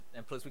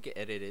Plus, we can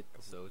edit it,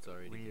 so it's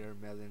already. We need our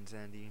melons,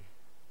 Andy.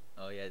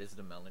 Oh yeah, this is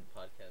the Melon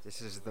podcast.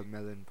 This is the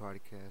Melon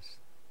podcast.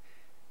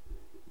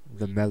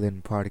 The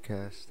Melon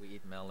podcast. We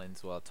eat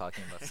melons while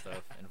talking about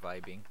stuff and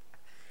vibing.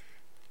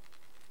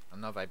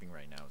 I'm not vibing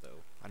right now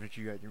though. Why don't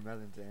you got your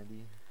melons,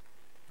 Andy?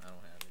 I don't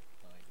have it.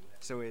 Oh, I do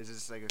have it. So wait, is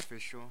this like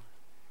official?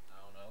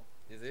 I don't know.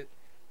 Is it?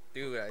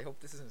 Dude, I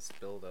hope this isn't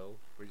spill though.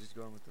 We're just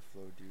going with the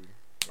flow, dude.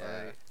 Yeah.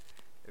 Alright.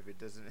 If it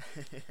doesn't,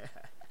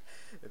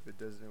 if it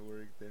doesn't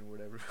work, then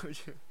whatever.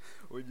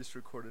 We'll just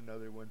record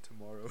another one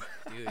tomorrow.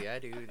 Dude, yeah,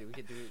 dude. We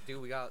could do. Dude,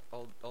 we got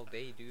all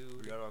day, dude.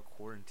 We got our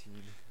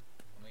quarantine.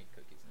 I'll make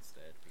cookies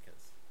instead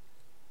because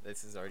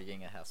this is already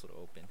getting a hassle to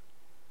open.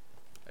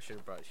 I should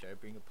have brought. Should I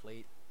bring a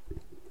plate? You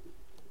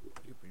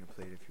can bring a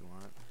plate if you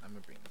want. I'm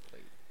gonna bring the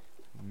plate.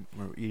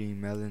 We're eating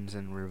melons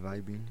and we're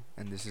vibing,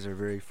 and this is our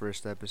very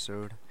first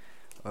episode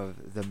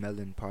of the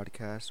Melon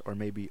podcast, or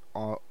maybe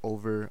all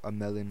over a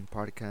melon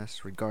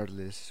podcast.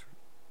 Regardless,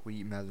 we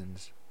eat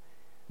melons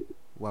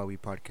while we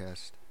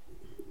podcast.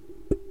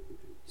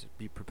 So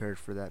be prepared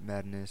for that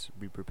madness.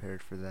 Be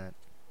prepared for that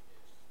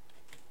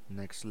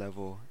next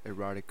level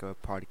erotica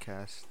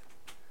podcast.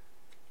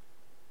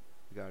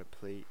 We got a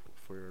plate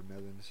for our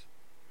melons.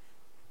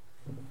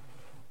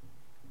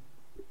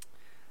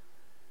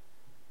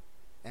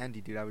 Andy,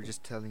 dude, I was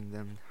just telling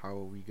them how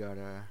we got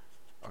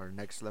our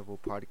next level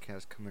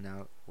podcast coming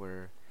out,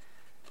 where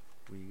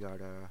we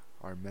got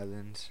our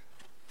melons.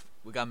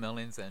 We got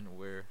melons and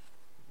we're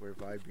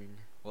vibing.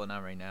 well,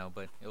 not right now,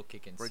 but it'll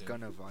kick in We're soon.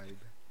 gonna vibe.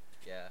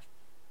 Yeah.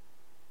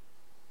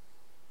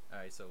 All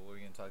right, so what are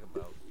we gonna talk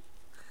about?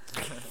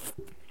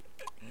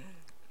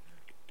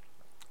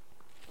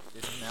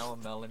 This is now a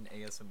melon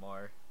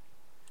ASMR.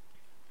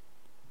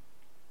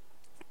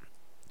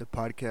 The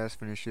podcast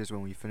finishes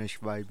when we finish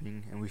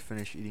vibing and we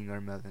finish eating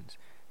our melons.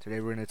 Today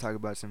we're going to talk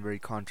about some very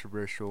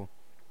controversial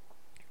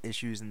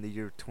issues in the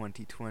year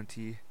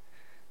 2020,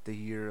 the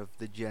year of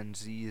the Gen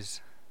Zs.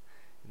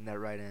 Isn't that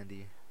right,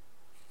 Andy?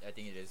 I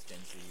think it is Gen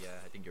Z. Yeah,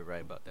 I think you're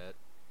right about that.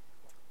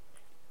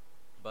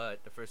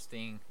 But the first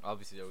thing,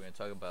 obviously, that we're gonna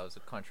talk about is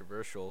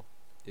controversial,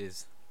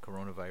 is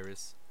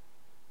coronavirus.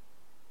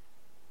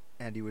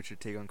 Andy, what's your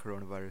take on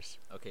coronavirus?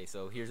 Okay,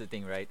 so here's the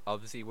thing, right?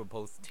 Obviously, we're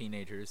both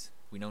teenagers.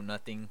 We know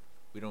nothing.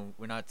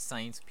 We're not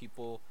science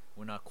people.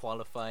 We're not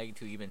qualified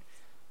to even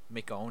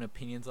make our own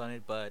opinions on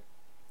it. But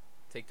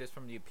take this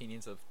from the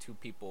opinions of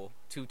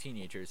two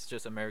teenagers,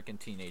 just American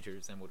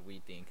teenagers, and what we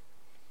think.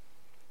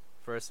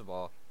 First of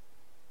all,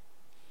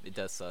 it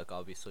does suck.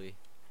 Obviously,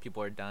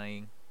 people are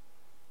dying.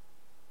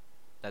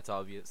 That's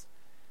obvious.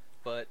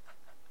 But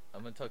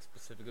I'm gonna talk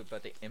specifically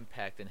about the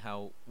impact and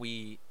how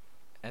we,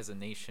 as a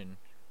nation,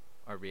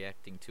 are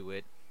reacting to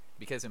it.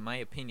 Because in my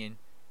opinion,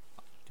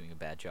 doing a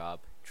bad job.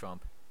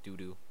 Trump,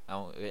 doo-doo.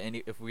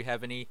 If we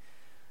have any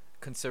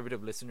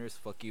conservative listeners,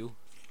 fuck you.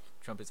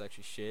 Trump is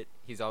actually shit.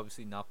 He's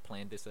obviously not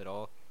planned this at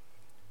all.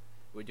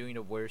 We're doing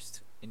the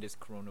worst in this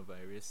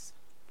coronavirus.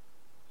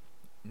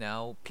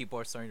 Now people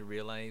are starting to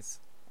realize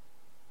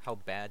how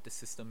bad the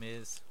system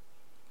is,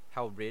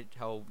 how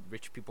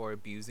rich people are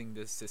abusing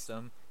this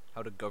system,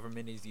 how the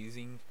government is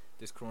using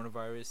this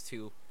coronavirus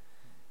to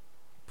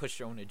push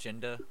their own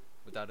agenda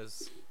without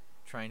us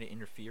trying to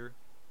interfere.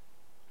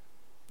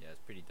 Yeah,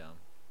 it's pretty dumb.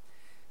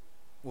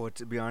 Well,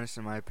 to be honest,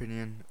 in my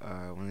opinion,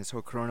 when this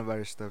whole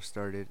coronavirus stuff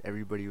started,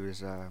 everybody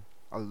was, a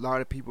lot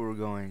of people were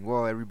going,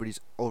 well, everybody's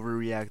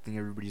overreacting,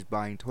 everybody's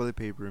buying toilet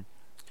paper.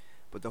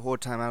 But the whole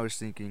time I was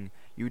thinking,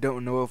 you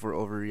don't know if we're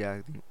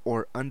overreacting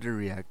or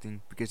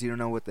underreacting because you don't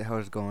know what the hell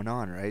is going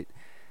on, right?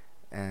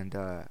 And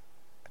I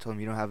told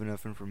them you don't have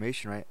enough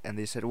information, right? And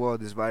they said, well,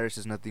 this virus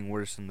is nothing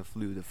worse than the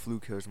flu. The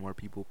flu kills more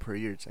people per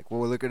year. It's like,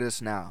 well, look at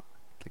us now.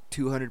 Like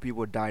 200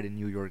 people died in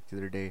New York the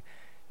other day.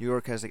 New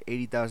York has like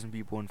 80,000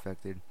 people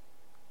infected.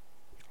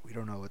 We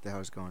don't know what the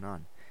hell is going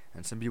on.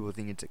 And some people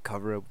think it's a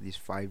cover up with these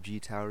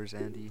 5G towers,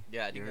 Andy.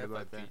 Yeah, I You think heard that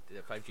about 5G,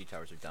 the 5G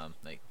towers are dumb.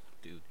 Like,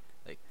 dude,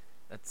 like,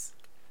 that's...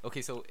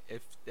 Okay, so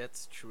if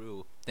that's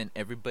true, then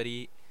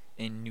everybody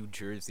in New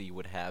Jersey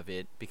would have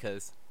it,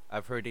 because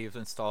I've heard they've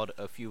installed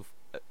a few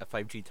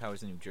 5G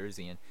towers in New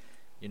Jersey, and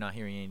you're not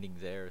hearing anything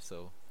there,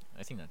 so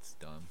I think that's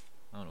dumb.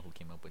 I don't know who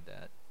came up with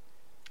that.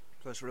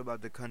 Plus, what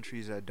about the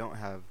countries that don't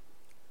have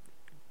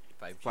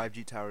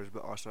 5G towers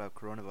but also have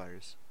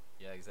coronavirus?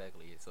 Yeah,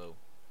 exactly. So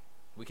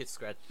we could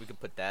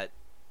put that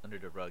under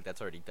the rug.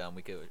 That's already dumb.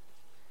 We could,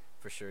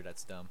 for sure,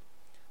 that's dumb.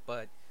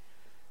 But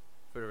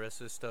for the rest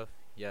of the stuff,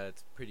 yeah,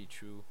 it's pretty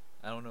true.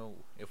 I don't know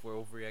if we're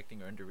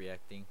overreacting or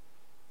underreacting,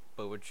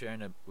 but we're trying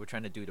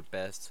to do the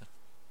best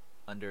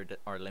under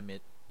our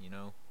limit, you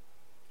know.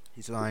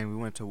 He's lying. We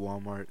went to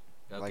Walmart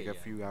Okay, a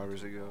few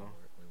hours ago.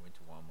 We went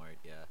to Walmart,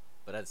 yeah,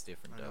 but that's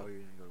different I know though. we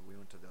didn't go. We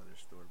went to the other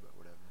store, but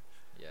whatever.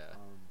 Yeah,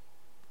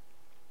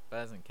 but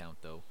that doesn't count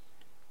though.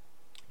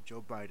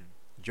 Joe Biden.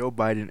 Joe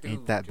Biden ain't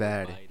Dude, that Joe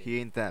bad. Biden. He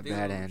ain't that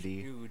bad,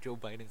 Andy. Dude, Joe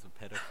Biden's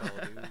a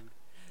pedophile, dude.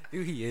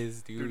 Dude, he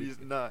is, dude. Dude, he's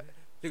not.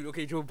 Dude,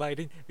 okay, Joe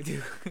Biden,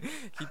 dude,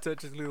 he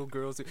touches little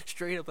girls. Dude.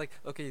 Straight up, like,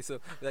 okay,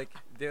 so, like,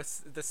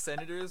 the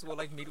senators will,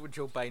 like, meet with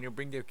Joe Biden and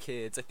bring their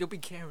kids. Like, there'll be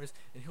cameras,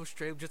 and he'll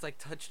straight up just, like,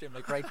 touch them,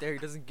 like, right there. He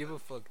doesn't give a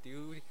fuck,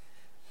 dude.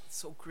 It's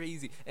so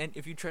crazy. And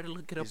if you try to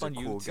look it up He's on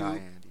a cool YouTube, guy,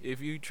 Andy.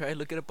 if you try to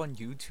look it up on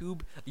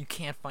YouTube, you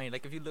can't find it.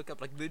 Like, if you look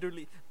up, like,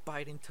 literally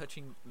Biden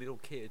touching little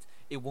kids,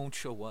 it won't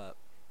show up.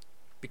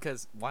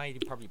 Because why? He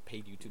probably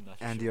paid you to not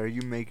Andy, show. are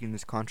you making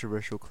this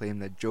controversial claim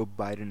that Joe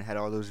Biden had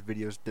all those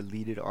videos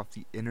deleted off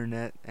the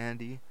internet,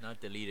 Andy?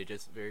 Not deleted,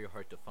 just very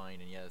hard to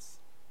find. And yes,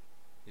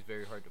 he's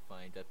very hard to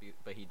find.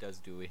 But he does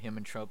do it. Him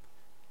and Trump,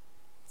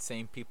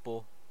 same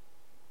people,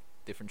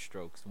 different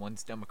strokes.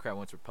 One's Democrat,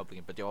 one's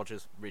Republican, but they're all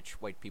just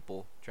rich white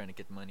people trying to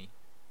get money.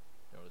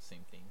 They're all the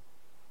same thing.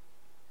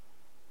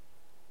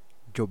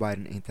 Joe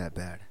Biden ain't that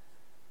bad.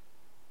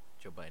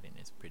 Joe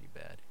Biden is pretty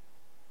bad.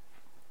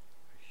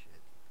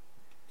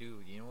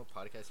 Dude, you know what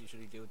podcasts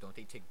usually do? Don't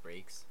they take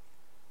breaks?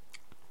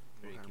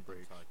 Or What they kind of keep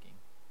breaks? talking.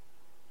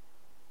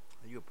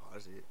 You can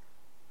pause it.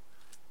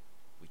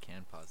 We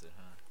can pause it,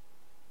 huh?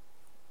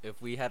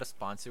 If we had a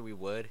sponsor, we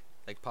would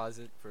like pause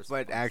it for. A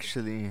But sponsor.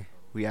 actually,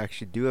 we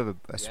actually do have a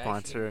Yeah,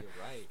 sponsor. Actually,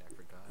 you're right. I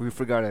forgot. We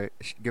forgot to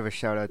give a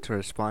shout out to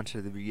our sponsor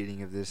at the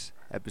beginning of this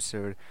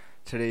episode.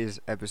 Today's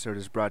episode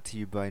is brought to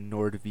you by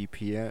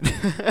NordVPN.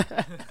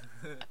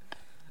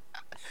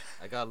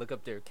 I gotta look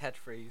up their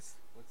catchphrase.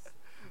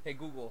 Hey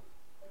Google,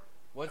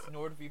 what's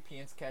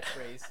NordVPN's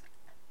catchphrase?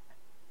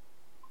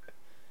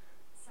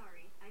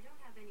 Sorry,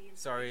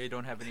 I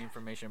don't have any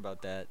information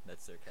about that.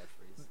 That's their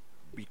catchphrase.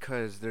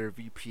 Because they're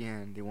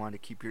VPN, they want to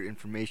keep your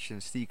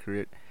information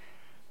secret.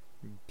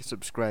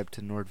 Subscribe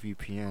to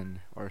NordVPN,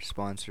 our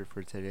sponsor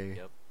for today.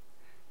 Yep.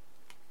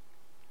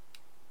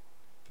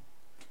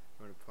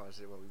 I'm gonna pause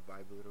it while we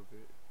vibe a little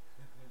bit.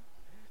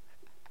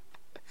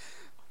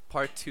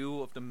 Part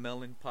 2 of the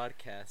Melon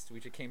podcast. We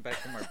just came back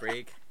from our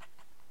break.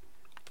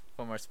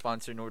 From our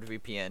sponsor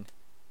NordVPN.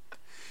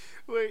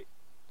 Wait.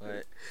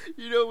 What?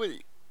 You know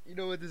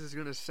what this is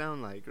gonna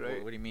sound like,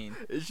 right? What do you mean?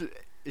 It's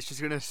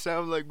just gonna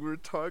sound like we're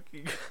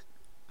talking.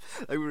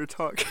 Like we were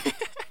talking.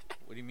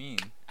 What do you mean?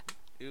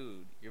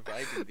 Dude, you're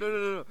vibing, dude.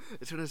 No.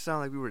 It's gonna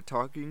sound like we were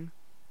talking.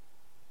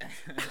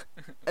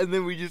 And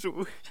then we just.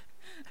 Oh.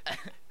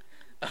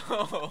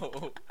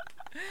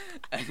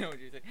 I know what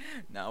you're saying.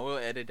 No, we'll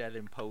edit that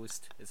in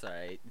post. It's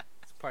alright.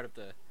 It's part of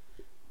the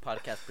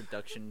podcast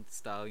production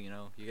style, you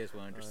know. You guys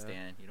will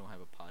understand. You don't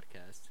have a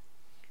podcast.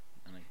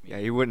 Unlike me. Yeah,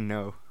 you wouldn't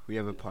know. We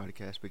have a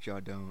podcast, but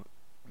y'all don't.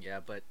 Yeah,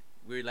 but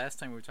last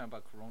time we were talking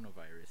about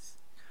coronavirus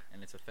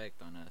and its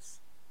effect on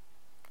us.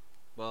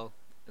 Well,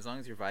 as long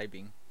as you're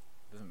vibing,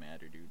 doesn't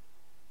matter, dude.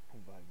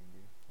 I'm vibing,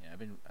 dude. Yeah,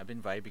 I've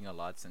been vibing a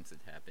lot since it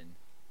happened.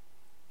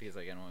 Because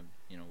like I don't,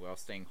 we're all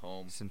staying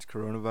home. Since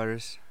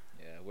coronavirus.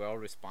 Yeah, we're all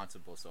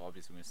responsible, so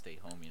obviously we're gonna stay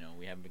home.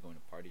 We haven't been going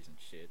to parties and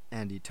shit.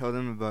 Andy, tell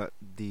them about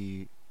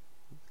the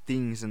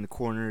things in the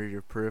corner of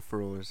your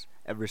peripherals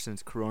ever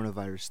since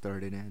coronavirus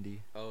started,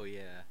 Andy. Oh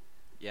yeah,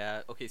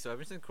 yeah. Okay, so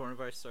ever since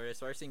coronavirus started, I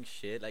started seeing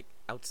shit like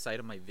outside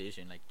of my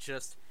vision, like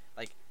just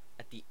like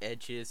at the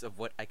edges of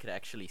what I could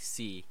actually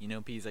see.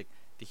 Because like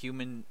the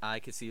human eye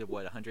could see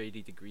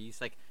 180 degrees,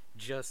 like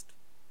just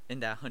in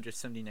that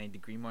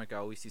 179-degree mark, I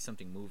always see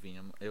something moving.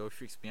 It always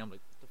freaks me out. I'm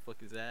like, what the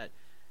fuck is that?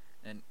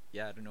 And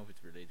yeah, I don't know if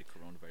it's related to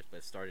coronavirus, but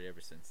it started ever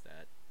since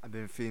that. I've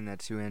been feeling that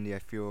too, Andy. I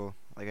feel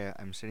like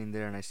I'm sitting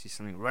there and I see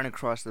something run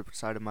across the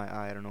side of my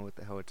eye. I don't know what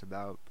the hell it's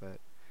about,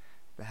 but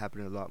it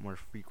happened a lot more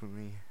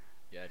frequently.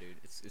 Yeah, dude,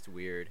 it's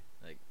weird.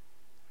 Like,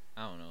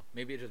 I don't know.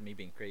 Maybe it's just me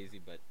being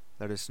crazy, but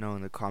Let us know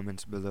in the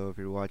comments below if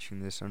you're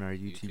watching this on our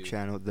YouTube YouTube.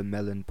 channel, The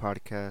Melon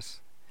Podcast,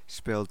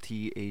 spelled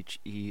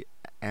THEMLN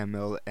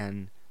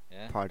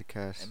yeah.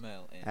 Podcast.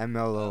 MLN.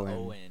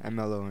 MLON. ON.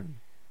 MLON.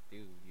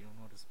 Dude, you don't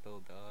know how to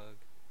spell dog.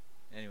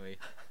 Anyway.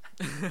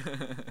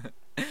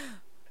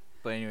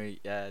 But anyway,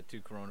 yeah,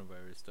 to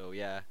coronavirus though,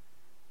 yeah.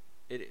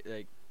 It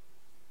like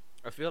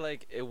I feel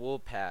like it will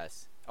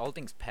pass. All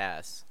things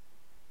pass.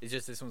 It's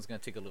just this one's gonna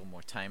take a little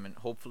more time, and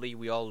hopefully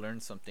we all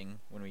learn something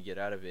when we get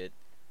out of it.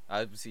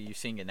 Obviously, you're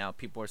seeing it now.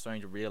 People are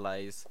starting to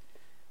realize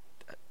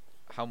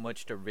how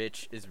much the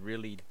rich is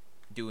really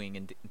doing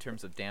in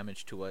terms of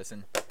damage to us,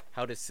 and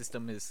how the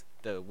system is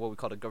what we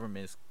call the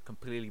government is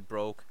completely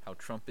broke. How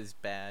Trump is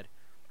bad.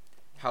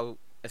 How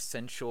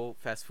essential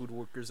fast food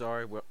workers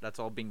are. That's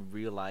all being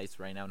realized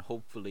right now, and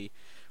hopefully,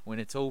 when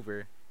it's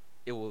over,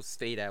 it will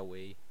stay that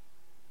way.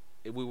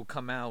 We will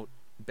come out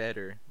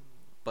better,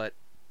 but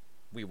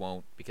we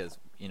won't because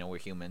we're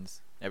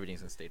humans.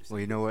 Everything's gonna stay the same.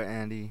 Well, you know what,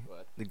 Andy?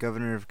 What? The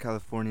governor of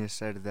California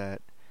said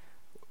that.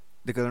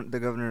 The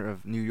governor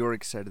of New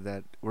York said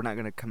that we're not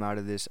gonna come out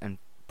of this and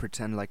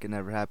pretend like it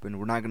never happened.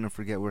 We're not gonna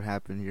forget what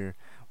happened here.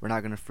 We're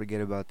not gonna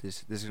forget about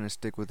this. This is gonna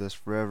stick with us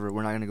forever.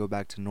 We're not gonna go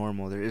back to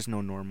normal. There is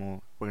no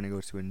normal. We're gonna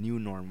go to a new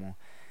normal.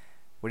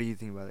 What do you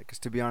think about it? Because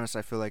to be honest,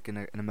 I feel like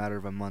in a matter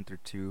of a month or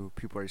two,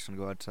 people are just gonna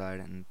go outside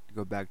and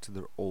go back to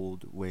their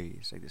old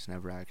ways. Like this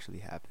never actually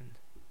happened.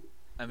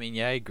 I mean,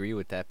 yeah, I agree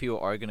with that. People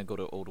are gonna go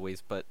to old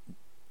ways, but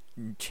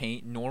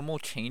normal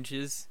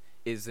changes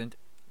isn't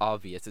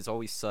obvious. It's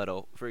always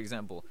subtle. For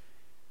example,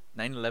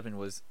 9/11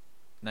 was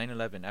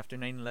 9/11. After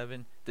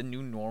 9/11, the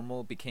new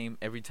normal became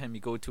every time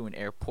you go to an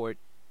airport,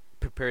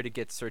 prepare to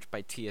get searched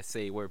by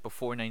TSA. Where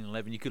before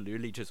 9/11, you could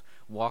literally just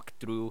walk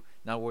through,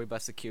 not worry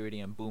about security,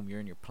 and boom, you're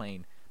in your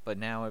plane. But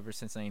now, ever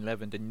since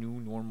 9/11, the new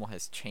normal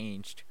has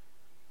changed.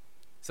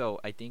 So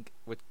I think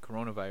with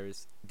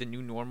coronavirus, the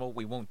new normal,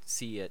 we won't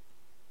see it.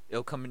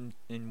 It'll come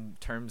in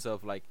terms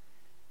of like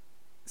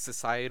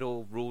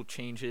societal rule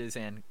changes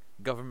and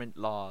government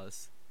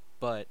laws,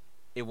 but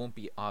it won't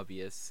be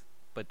obvious.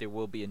 But there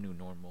will be a new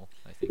normal,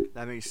 I think.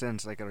 That makes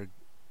sense. Like our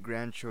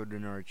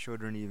grandchildren or our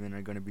children even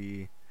are going to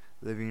be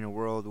living in a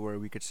world where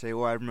we could say,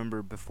 "Well, I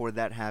remember before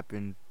that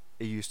happened,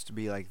 it used to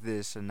be like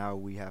this, and now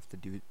we have to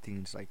do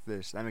things like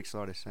this." That makes a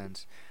lot of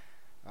sense.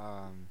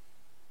 Um,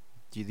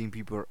 do you think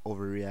people are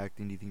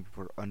overreacting? Do you think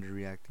people are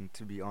underreacting?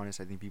 To be honest,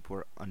 I think people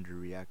are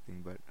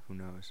underreacting, but who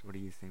knows? What do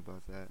you think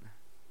about that?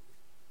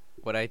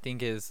 What I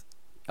think is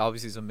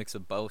obviously it's a mix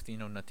of both.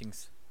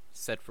 Nothing's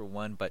set for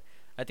one, but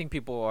I think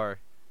people are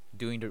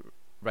doing the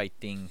right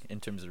thing in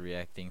terms of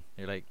reacting.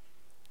 They're like,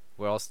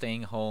 we're all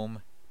staying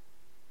home.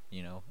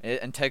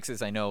 In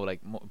Texas, I know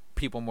like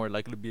people more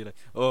likely to be like,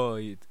 oh,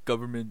 it's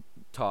government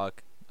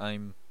talk.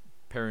 I'm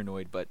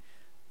paranoid, but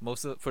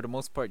for the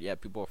most part, yeah,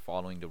 people are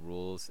following the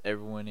rules.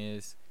 Everyone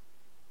is.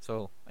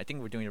 So I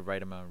think we're doing the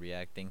right amount of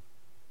reacting.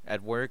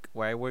 At work,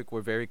 where I work,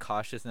 we're very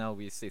cautious now.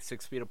 We stay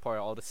 6 feet apart.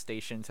 All the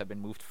stations have been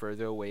moved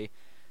further away.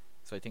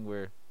 So I think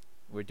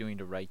we're doing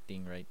the right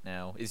thing right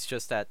now. It's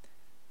just that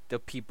the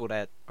people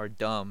that are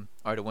dumb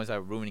are the ones that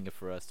are ruining it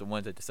for us. The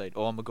ones that decide,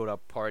 oh, I'm gonna go to a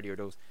party, or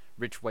those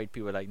rich white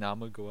people are like, nah, I'm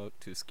gonna go out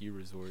to a ski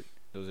resort.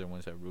 Those are the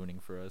ones that are ruining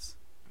for us.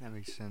 That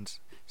makes sense.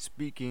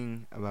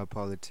 Speaking about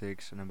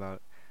politics and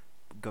about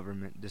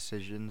government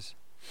decisions,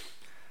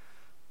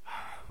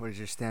 what is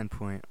your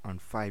standpoint on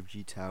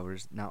 5G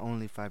towers? Not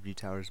only 5G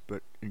towers,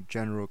 but in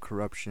general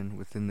corruption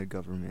within the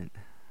government.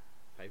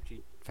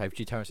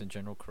 5G towers and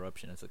general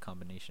corruption as a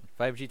combination.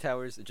 5G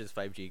towers, it's just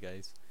 5G,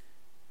 guys.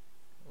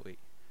 Wait,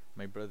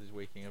 my brother's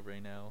waking up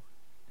right now.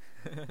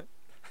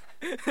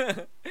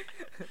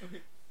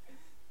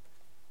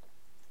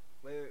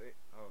 Wait.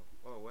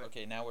 Oh, what?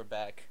 Okay, now we're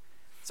back.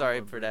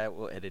 Sorry for that.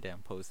 We'll edit it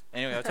and post.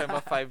 Anyway, I'm talking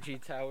about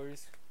 5G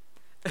towers.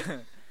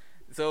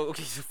 So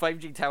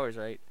 5G towers,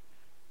 right?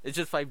 It's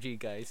just 5G,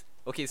 guys.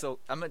 Okay, so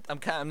I'm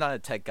not a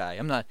tech guy.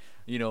 I'm not,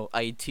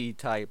 IT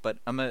type, but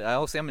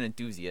I'll say I'm an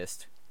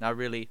enthusiast. Not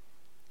really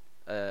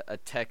a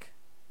tech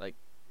like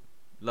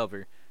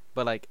lover,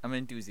 but like I'm an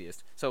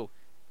enthusiast. So,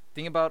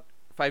 think about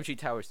 5G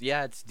towers.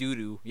 Yeah, it's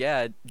doo-doo.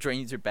 Yeah, it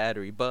drains your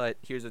battery, but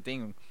here's the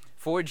thing.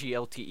 4G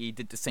LTE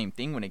did the same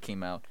thing when it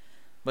came out.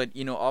 But,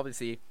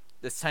 obviously,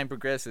 as time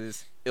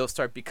progresses, it'll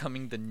start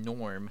becoming the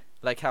norm.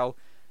 Like how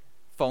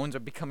phones are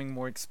becoming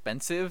more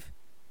expensive,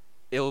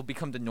 it'll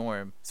become the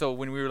norm. So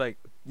when we were like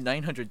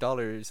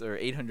 $900 or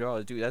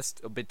 $800, dude, that's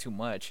a bit too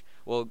much.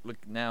 Well, look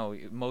now,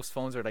 most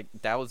phones are like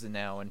 1,000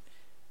 now, and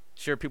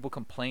sure, people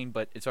complain,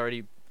 but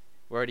we're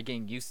already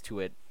getting used to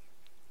it.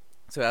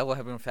 So that will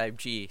happen with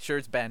 5G. Sure,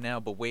 it's bad now,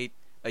 but wait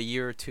a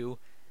year or two,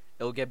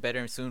 it'll get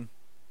better soon.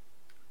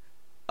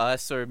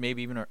 Us or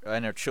maybe even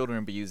our children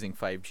will be using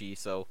 5G.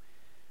 So,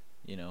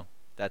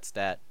 that's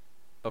that.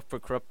 But for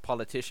corrupt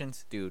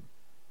politicians, dude,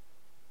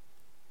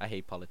 I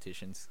hate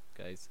politicians,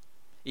 guys.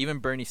 Even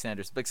Bernie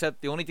Sanders.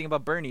 Except the only thing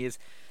about Bernie is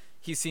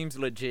he seems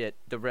legit.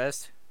 The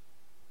rest,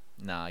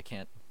 nah, I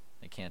can't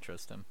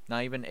trust him.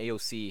 Not even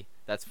AOC.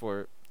 That's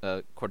for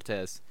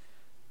Cortez.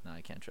 Nah,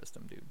 I can't trust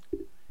him,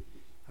 dude.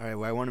 Alright,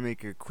 well, I want to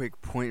make a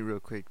quick point real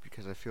quick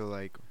because I feel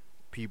like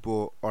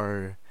people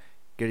are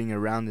getting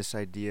around this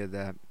idea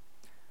that,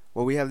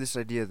 well, we have this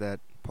idea that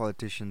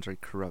politicians are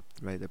corrupt,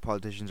 right? That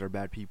politicians are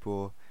bad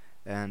people,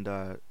 and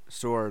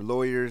so are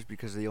lawyers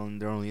because they're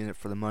only in it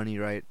for the money,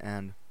 right?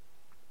 And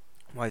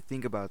well, I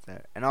think about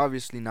that, and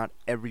obviously not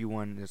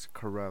everyone is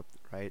corrupt,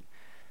 right?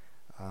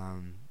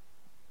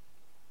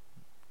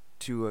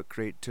 To a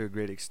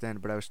great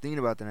extent, but I was thinking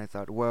about that and I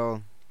thought,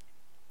 well,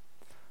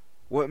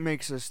 what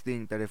makes us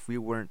think that if we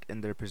weren't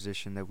in their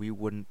position that we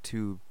wouldn't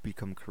too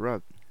become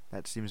corrupt?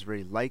 That seems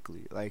very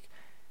likely. Like,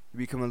 you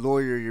become a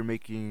lawyer, you're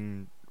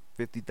making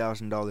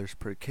 $50,000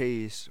 per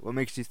case. What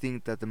makes you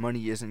think that the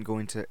money isn't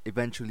going to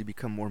eventually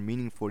become more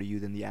meaningful to you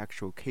than the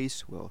actual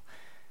case will?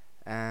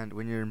 And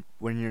when you're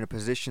in a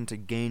position to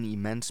gain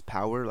immense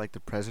power like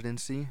the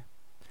presidency,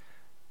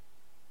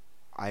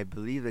 I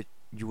believe that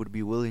you would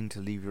be willing to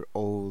leave your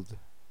old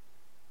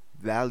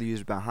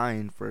values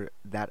behind for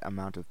that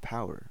amount of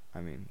power.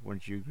 I mean,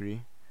 wouldn't you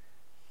agree?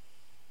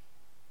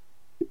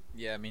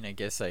 Yeah, I mean, I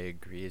guess I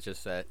agree. It's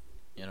just that,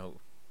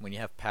 when you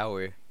have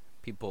power,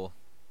 people,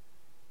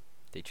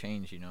 they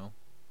change,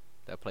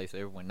 That applies to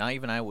everyone. Not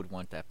even I would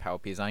want that power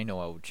because I know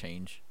I would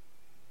change.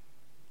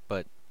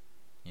 But,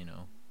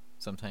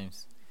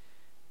 sometimes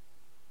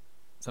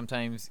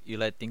you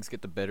let things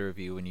get the better of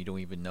you and you don't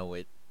even know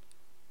it.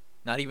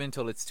 Not even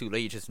until it's too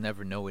late. You just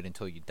never know it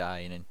until you die.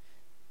 And then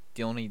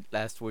the only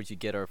last words you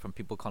get are from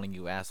people calling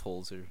you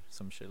assholes or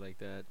some shit like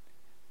that.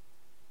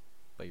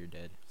 But you're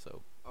dead,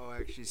 so. Oh,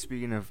 actually,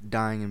 speaking of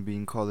dying and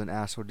being called an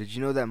asshole, did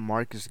you know that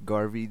Marcus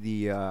Garvey,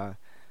 the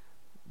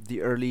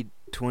the early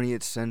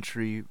 20th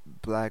century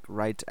black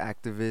rights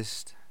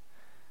activist.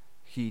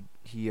 He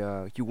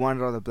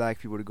wanted all the black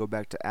people to go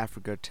back to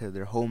Africa, to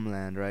their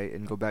homeland, right,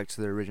 and go back to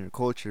their original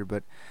culture.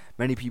 But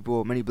many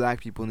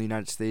black people in the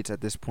United States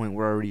at this point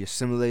were already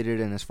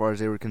assimilated, and as far as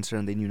they were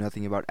concerned, they knew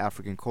nothing about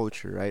African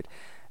culture, right?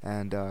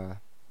 And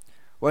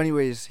well,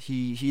 anyways,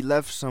 he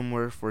left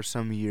somewhere for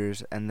some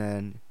years, and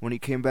then when he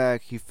came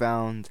back, he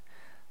found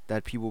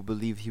that people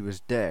believed he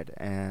was dead,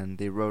 and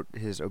they wrote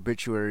his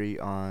obituary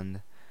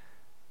on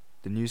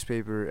the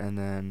newspaper, and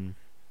then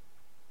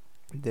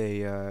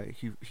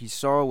he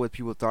saw what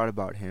people thought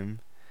about him,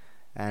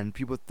 and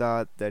people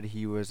thought that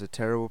he was a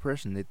terrible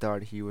person. They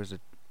thought he was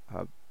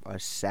a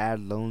sad,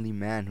 lonely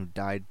man who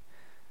died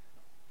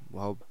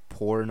while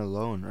poor and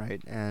alone,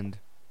 right? And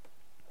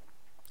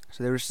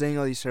so they were saying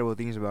all these terrible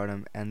things about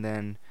him, and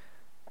then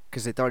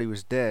because they thought he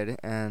was dead,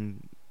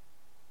 and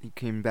he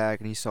came back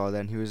and he saw that,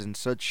 and he was in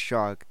such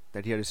shock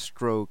that he had a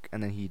stroke,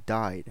 and then he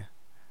died.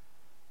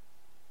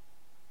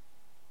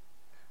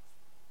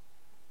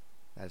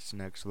 That's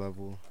next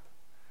level.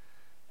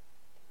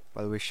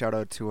 By the way, shout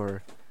out to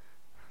our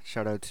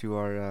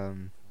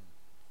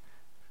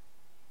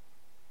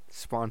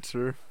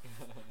sponsor.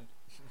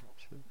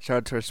 Shout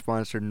out to our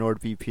sponsor,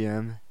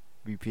 NordVPN.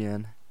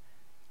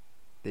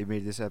 They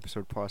made this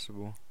episode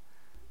possible.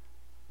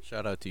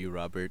 Shout out to you,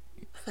 Robert,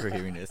 for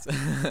hearing this.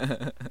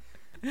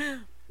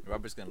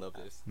 Robert's gonna love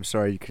this. I'm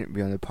sorry you couldn't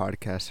be on the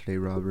podcast today,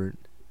 Robert.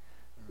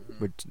 Mm-hmm.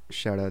 But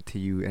shout out to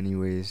you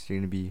anyways. You're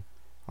gonna be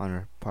on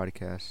our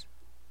podcast.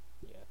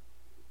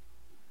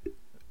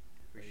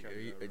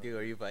 Dude,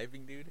 are you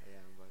vibing, dude? Yeah,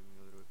 I'm vibing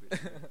a little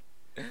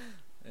bit.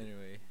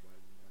 Anyway.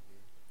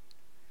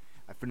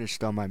 I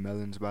finished all my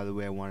melons, by the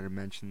way. I wanted to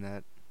mention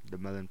that. The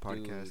Melon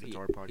podcast, Dude, it's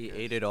our podcast. He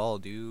ate it all,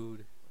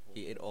 dude.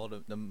 He ate all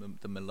the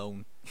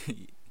Melon.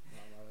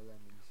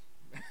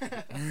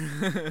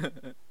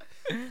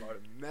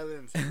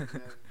 Melons.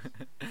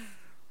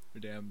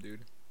 Damn,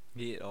 dude.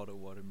 He ate all the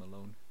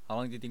watermelon. How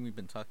long do you think we've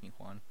been talking,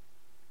 Juan?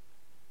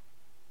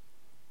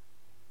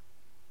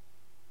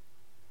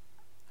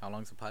 How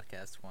long's the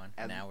podcast, Juan?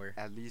 An hour.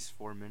 At least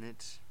 4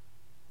 minutes.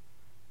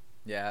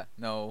 Yeah.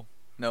 No.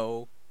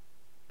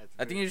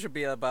 I think it should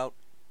be about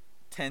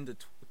 10 to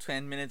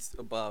 10 minutes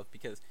above,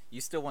 because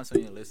you still want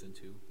something to listen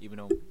to, even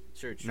though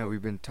sure. No,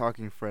 we've been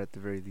talking for at the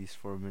very least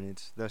 4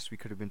 minutes. Thus, we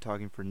could have been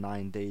talking for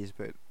 9 days,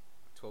 but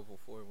 12:04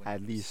 when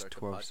at we least start the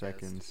 12 podcast.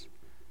 seconds.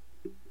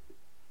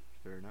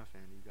 Fair enough,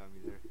 Andy. You got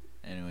me there.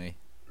 Anyway,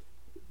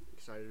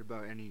 Excited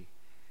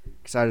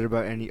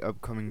about any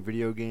upcoming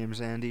video games,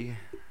 Andy?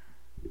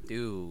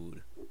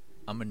 dude,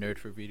 I'm a nerd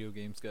for video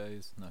games,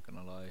 guys. Not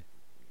gonna lie.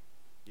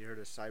 You heard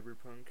of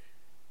Cyberpunk,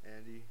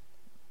 Andy?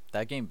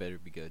 That game better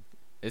be good.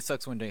 It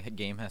sucks when the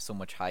game has so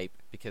much hype,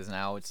 because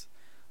now it's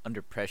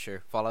under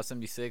pressure. Fallout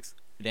 76,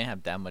 it didn't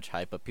have that much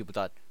hype, but people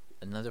thought,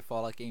 another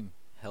Fallout game?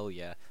 Hell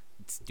yeah.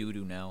 It's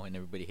doo-doo now, and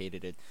everybody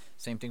hated it.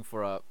 Same thing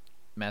for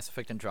Mass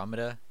Effect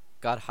Andromeda.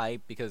 Got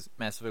hype because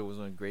Mass Effect was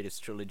one of the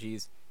greatest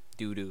trilogies.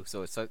 Doo-doo,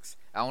 so it sucks.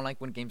 I don't like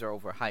when games are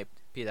overhyped,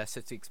 because that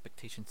sets the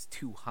expectations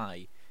too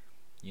high,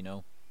 you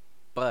know?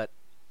 But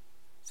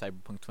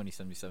Cyberpunk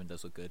 2077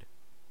 does look good.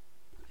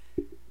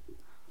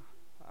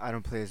 I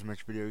don't play as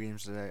much video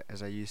games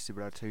as I used to,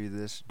 but I'll tell you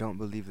this: don't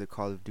believe the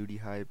Call of Duty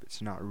hype.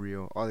 It's not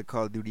real. All the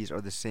Call of Duties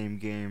are the same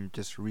game,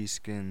 just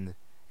reskinned,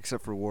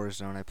 except for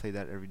Warzone. I play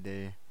that every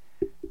day.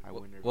 I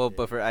win every day.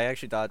 But I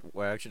actually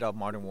thought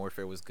Modern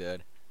Warfare was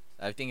good.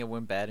 I think it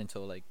went bad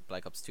until like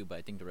Black Ops 2, but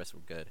I think the rest were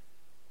good.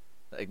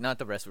 Like, not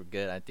the rest were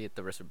good. I think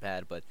the rest were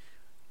bad, but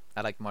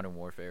I like Modern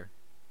Warfare.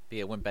 But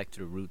yeah, it went back to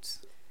the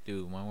roots.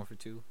 Dude, Modern Warfare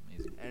 2,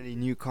 amazing. Any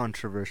new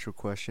controversial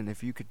question?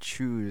 If you could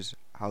choose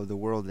how the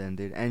world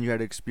ended and you had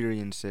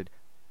experienced it,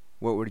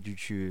 what would you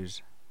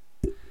choose?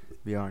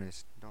 Be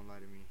honest. Don't lie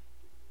to me.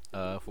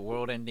 For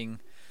world ending,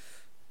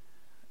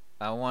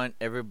 I want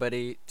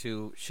everybody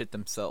to shit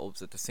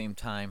themselves at the same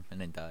time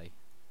and then die.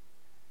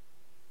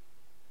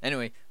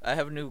 Anyway, I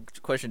have a new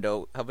question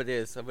though. How about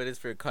this? How about this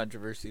for a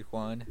controversy,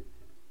 Juan?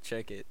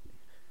 Check it.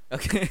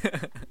 Okay.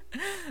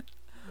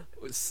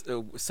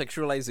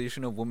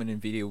 Sexualization of women in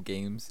video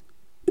games.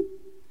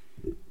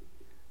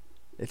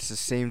 It's the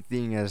same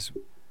thing as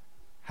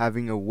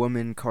having a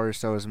woman car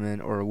salesman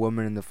or a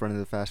woman in the front of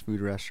the fast food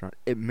restaurant.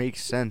 It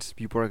makes sense.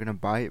 People are gonna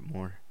buy it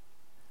more.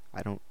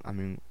 I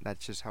mean,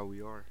 that's just how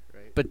we are,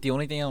 right? But the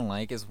only thing I don't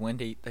like is when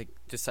they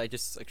decide to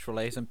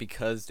sexualize them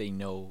because they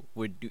know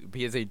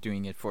because they're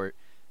doing it for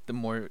the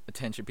more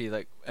attention. Be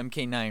like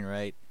MK9,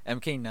 right?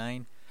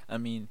 MK9. I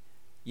mean,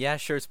 yeah,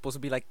 sure, it's supposed to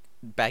be like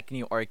back in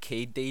the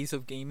arcade days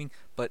of gaming,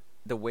 but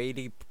the way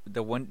the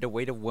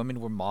women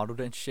were modeled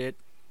and shit,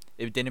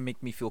 it didn't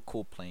make me feel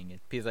cool playing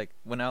it. Because like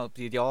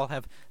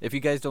if you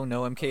guys don't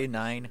know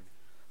MK9,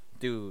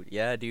 dude,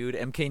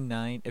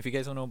 MK9. If you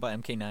guys don't know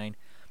about MK9,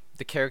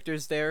 the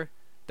characters there,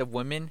 the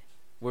women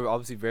were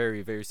obviously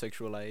very, very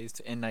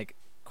sexualized in like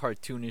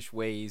cartoonish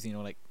ways, you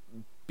know, like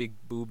big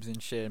boobs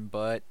and shit and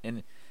butt.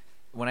 And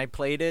when I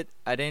played it,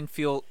 I didn't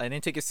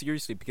take it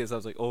seriously because I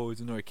was like, oh, it's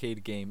an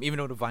arcade game. Even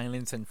though the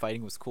violence and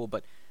fighting was cool,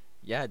 but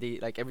Yeah, they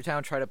like every time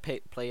I try to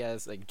play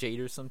as like Jade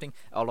or something,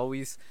 I'll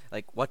always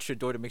like watch the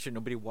door to make sure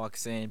nobody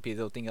walks in because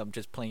they'll think I'm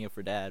just playing it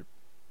for that.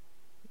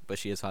 But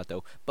she is hot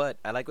though. But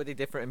I like what they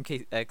did for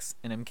MKX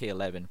and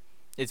MK11.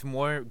 It's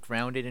more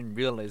grounded in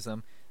realism,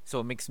 so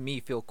it makes me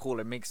feel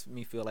cool. It makes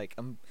me feel like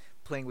I'm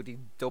playing with these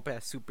dope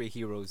ass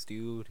superheroes,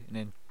 dude. And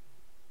then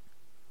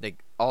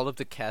like all of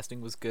the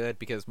casting was good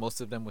because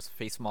most of them was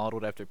face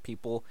modeled after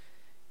people.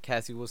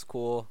 Cassie was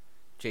cool.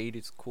 Jade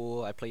is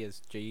cool. I play as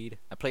Jade.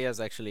 I play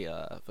as actually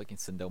fucking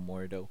Sindel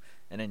Mordo.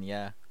 And then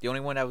yeah, the only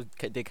one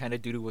that they kind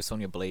of do was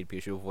Sonya Blade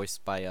because she was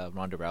voiced by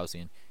Ronda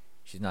Rousey, and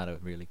she's not a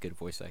really good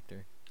voice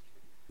actor.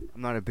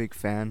 I'm not a big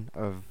fan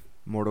of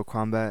Mortal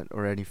Kombat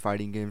or any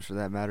fighting games for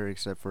that matter,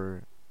 except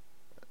for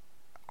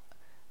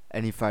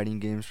any fighting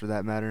games for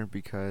that matter,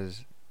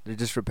 because they're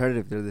just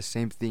repetitive. They're the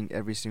same thing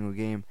every single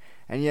game.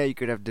 And yeah, you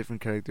could have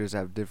different characters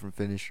have different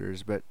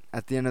finishers, but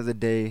at the end of the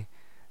day,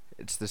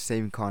 it's the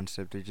same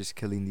concept. They're just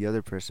killing the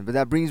other person. But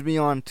that brings me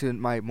on to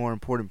my more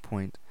important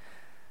point.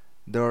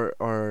 There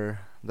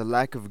are the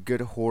lack of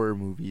good horror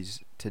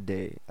movies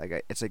today.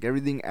 It's like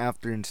everything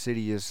after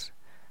Insidious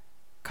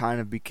kind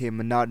of became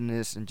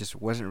monotonous and just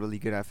wasn't really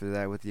good after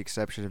that, with the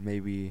exception of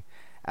maybe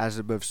As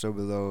Above, So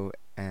Below,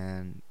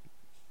 and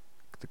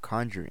The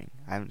Conjuring.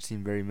 I haven't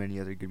seen very many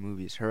other good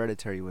movies.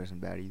 Hereditary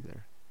wasn't bad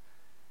either.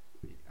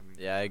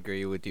 Yeah, I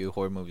agree with you.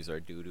 Horror movies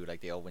are doo doo.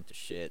 Like they all went to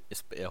shit.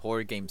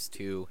 Horror games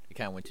too. They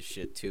kind of went to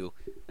shit too.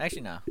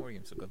 Actually, nah. Horror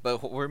games are good, but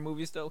horror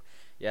movies though,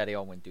 yeah, they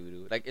all went doo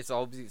doo. Like it's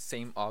all the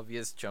same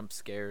obvious jump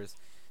scares,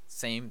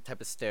 same type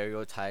of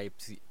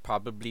stereotypes.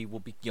 Probably will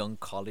be young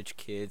college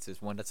kids.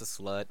 There's one that's a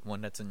slut,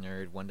 one that's a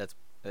nerd, one that's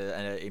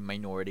a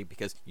minority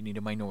because you need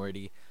a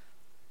minority.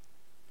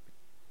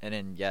 And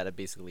then yeah, that's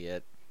basically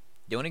it.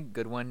 The only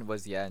good one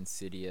was yeah,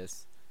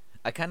 Insidious.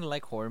 I kind of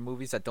like horror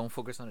movies that don't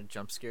focus on the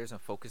jump scares and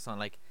focus on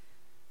like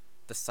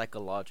the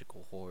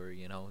psychological horror,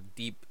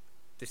 deep,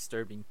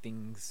 disturbing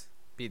things.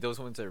 Be those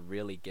ones that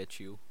really get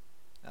you.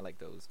 I like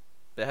those.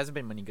 There hasn't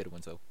been many good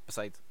ones though.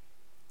 Besides,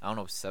 I don't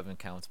know if Seven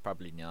counts.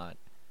 Probably not.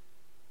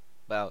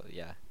 Well,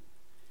 yeah.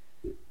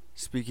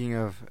 Speaking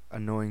of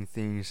annoying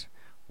things,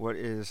 what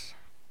is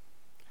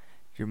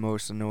your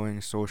most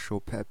annoying social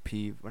pet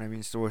peeve? When I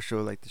mean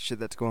social, like the shit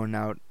that's going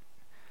out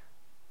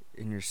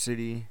in your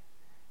city.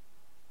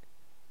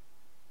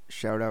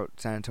 Shout out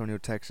San Antonio,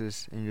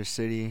 Texas, in your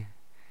city,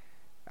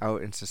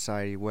 out in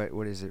society.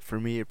 What is it?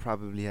 For me, it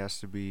probably has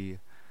to be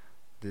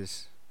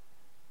this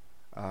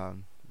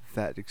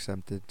fat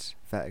acceptance.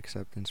 Fat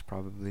acceptance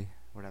probably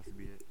would have to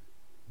be it.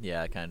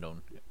 Yeah, I kind of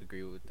don't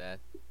agree with that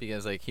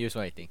because like here's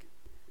what I think.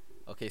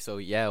 Okay, so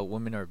yeah,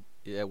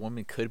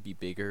 women could be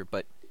bigger,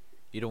 but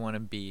you don't want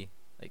to be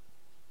like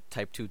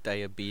type 2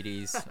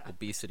 diabetes,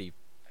 obesity,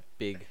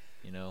 big.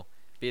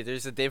 But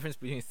there's a difference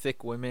between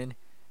thick women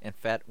and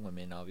fat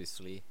women,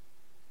 obviously.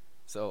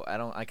 So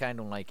I kind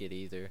of don't like it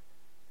either.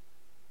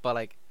 But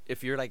like,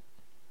 if you're like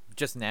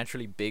just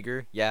naturally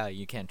bigger, yeah,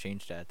 you can't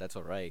change that. That's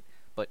all right.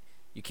 But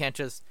you can't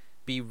just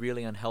be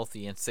really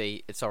unhealthy and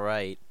say it's all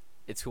right.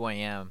 It's who I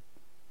am.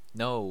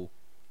 No,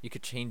 you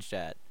could change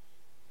that.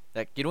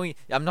 Like you don't.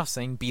 I'm not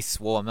saying be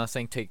swole. I'm not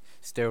saying take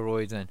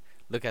steroids and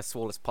look as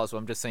swole as possible.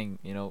 I'm just saying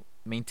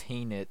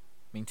maintain it.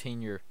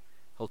 Maintain your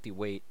healthy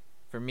weight.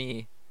 For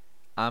me,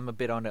 I'm a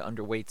bit on the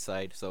underweight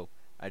side, so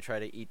I try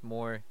to eat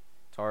more.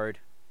 It's hard.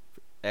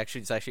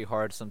 Actually, it's actually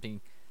hard. Something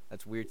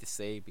that's weird to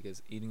say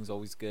because eating is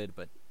always good,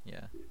 but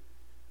yeah.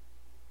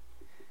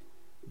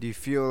 Do you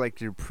feel like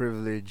you're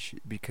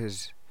privileged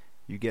because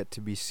you get to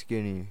be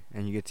skinny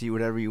and you get to eat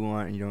whatever you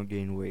want and you don't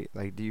gain weight?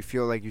 Like, do you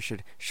feel like you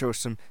should show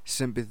some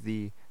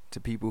sympathy to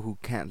people who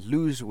can't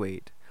lose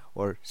weight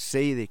or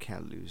say they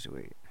can't lose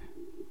weight?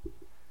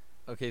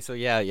 Okay, so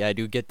yeah, I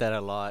do get that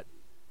a lot.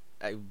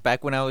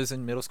 Back when I was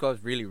in middle school, I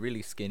was really,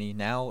 really skinny.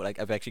 Now, like,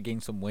 I've actually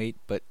gained some weight,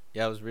 but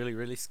yeah, I was really,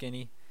 really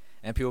skinny.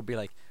 And people would be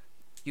like,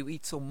 you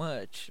eat so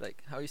much.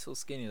 Like, how are you so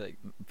skinny? Like,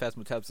 fast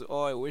metabolism.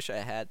 Oh, I wish I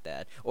had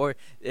that. Or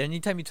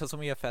anytime you tell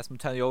somebody you have fast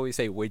metabolism, you always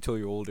say, wait till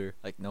you're older.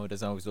 Like, no, it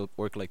doesn't always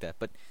work like that.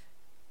 But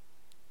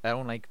I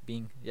don't like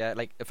being,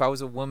 like, if I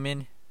was a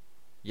woman,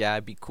 yeah,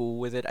 I'd be cool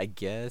with it, I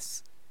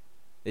guess.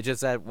 It's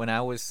just that when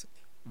I was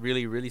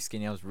really, really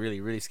skinny, I was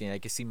really, really skinny. I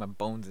could see my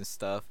bones and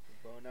stuff.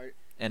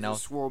 And he's a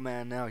swole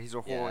man now. He's a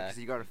whore because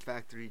he got a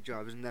factory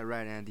job. Isn't that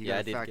right, Andy? Yeah,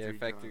 I did get a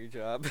factory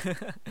job.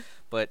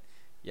 But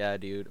yeah,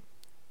 dude,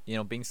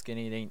 being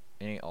skinny it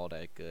ain't all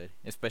that good.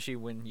 Especially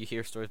when you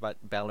hear stories about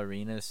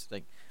ballerinas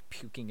like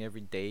puking every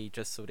day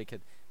just so they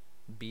could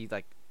be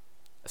like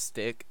a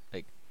stick.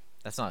 Like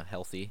that's not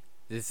healthy.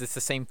 It's the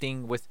same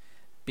thing with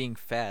being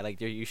fat.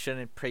 Like you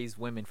shouldn't praise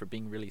women for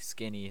being really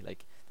skinny.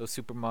 Like those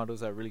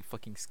supermodels are really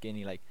fucking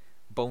skinny, like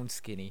bone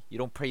skinny. You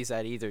don't praise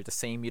that either. The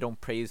same. You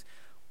don't praise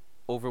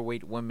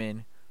overweight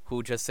women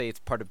who just say it's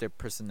part of their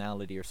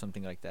personality or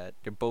something like that.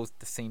 They're both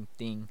the same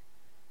thing.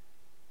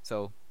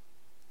 So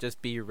just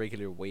be your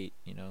regular weight,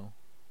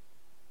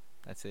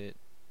 That's it.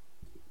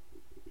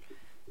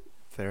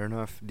 Fair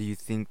enough. Do you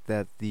think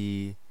that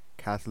the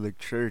Catholic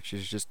Church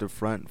is just a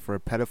front for a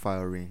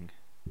pedophile ring?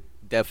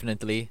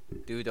 Definitely.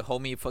 Dude, the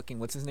homie fucking,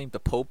 what's his name? The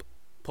Pope?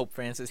 Pope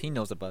Francis, he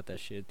knows about that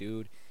shit,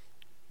 dude.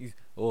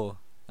 Oh,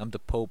 I'm the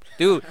Pope,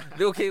 dude.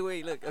 Okay,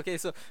 wait, look. Okay,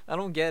 so I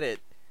don't get it.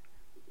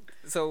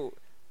 So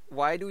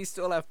why do we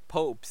still have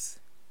popes?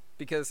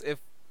 Because if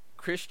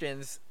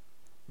Christians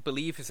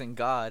believe is in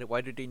God,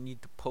 why do they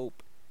need the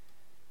Pope?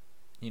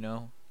 You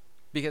know,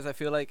 because I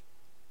feel like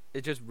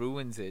it just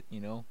ruins it.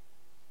 You know,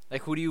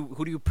 like who do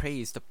you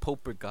praise, the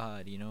Pope or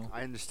God? You know.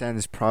 I understand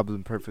this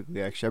problem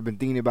perfectly. Actually, I've been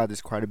thinking about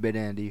this quite a bit,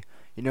 Andy.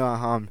 You know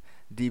how I'm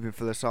deep and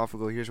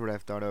philosophical. Here's what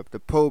I've thought of: the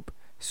Pope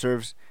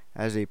serves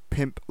as a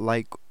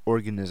pimp-like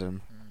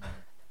organism.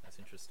 That's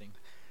interesting.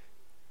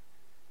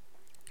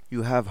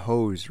 You have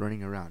hoes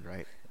running around,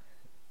 right?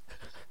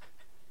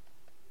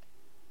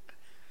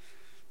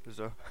 There's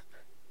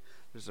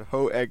a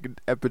hoe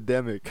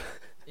epidemic.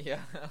 Yeah.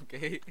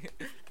 Okay.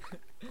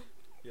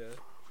 Yeah.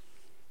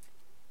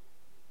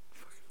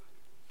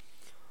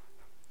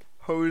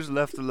 Hoes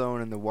left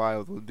alone in the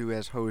wild will do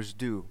as hoes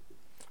do,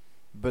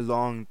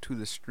 belong to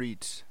the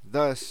streets.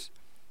 Thus,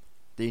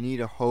 they need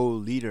a hoe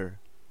leader.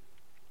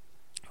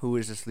 Who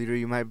is this leader?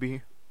 You might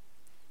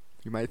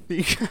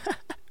think.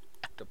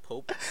 The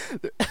Pope.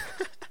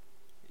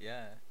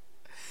 Yeah.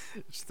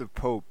 It's the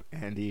Pope,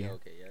 Andy. Yeah,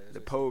 okay. Yeah. The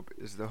Pope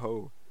is the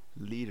hoe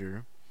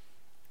leader,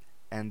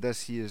 and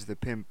thus he is the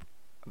pimp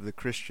of the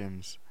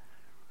Christians.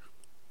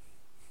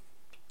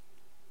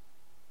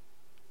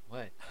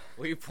 What?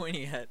 What are you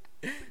pointing at?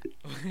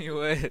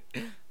 What?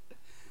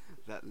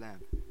 That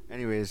lamp.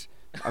 Anyways,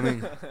 I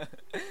mean,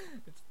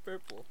 It's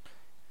purple.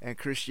 and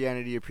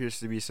Christianity appears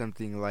to be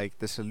something like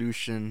the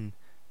solution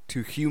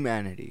to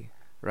humanity,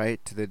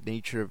 right? To the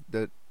nature of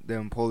the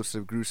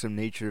impulsive, gruesome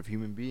nature of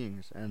human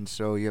beings. And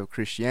so you have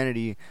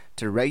Christianity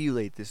to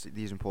regulate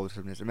these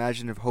impulsiveness.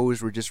 Imagine if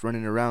hoes were just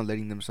running around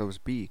letting themselves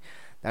be.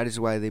 That is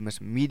why they must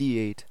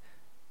mitigate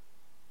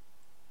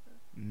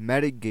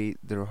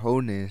their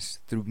wholeness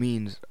through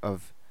means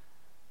of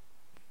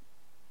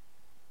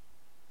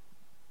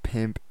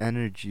pimp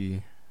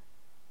energy,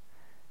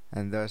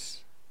 and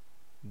thus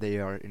they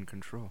are in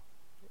control.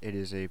 It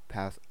is a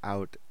path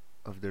out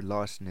of their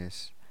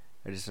lostness.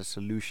 It is a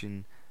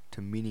solution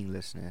to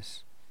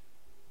meaninglessness.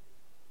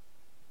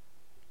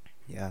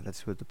 Yeah,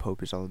 that's what the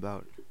Pope is all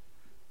about.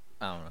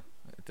 I don't know.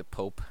 The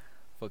Pope.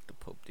 Fuck the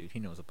Pope, dude. He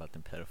knows about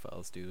them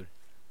pedophiles, dude.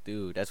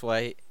 Dude, that's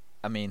why,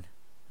 I mean,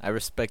 I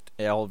respect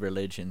all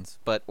religions,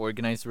 but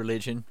organized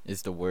religion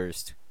is the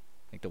worst.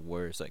 Like, the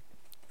worst. Like,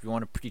 if you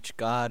want to preach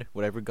God,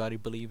 whatever God you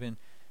believe in,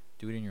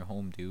 do it in your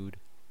home, dude.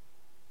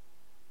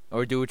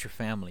 Or do it with your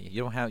family.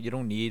 You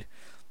don't need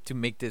to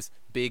make this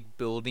big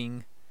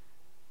building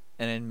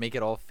and then make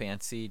it all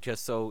fancy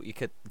just so you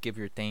could give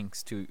your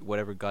thanks to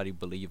whatever God you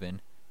believe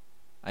in.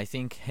 I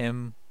think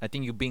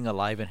you being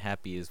alive and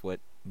happy is what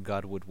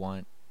God would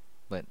want.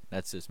 But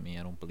that's just me.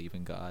 I don't believe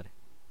in God.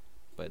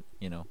 But,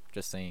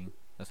 just saying.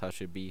 That's how it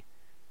should be.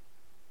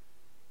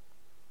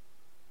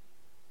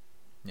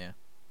 Yeah.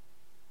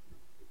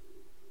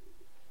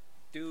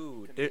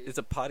 Dude, it's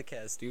a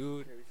podcast,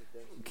 dude.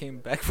 We came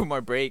back from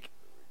our break.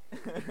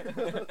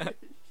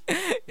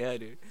 Yeah,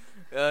 dude.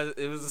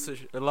 It was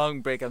a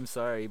long break, I'm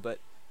sorry, but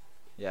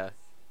yeah.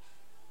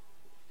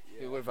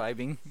 We were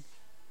vibing.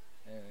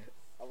 Anyway.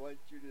 I want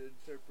you to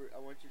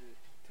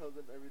tell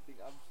them everything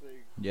I'm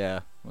saying. Yeah,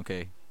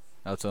 okay.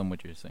 I'll tell them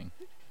what you're saying.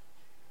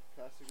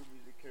 Classical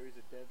music carries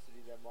a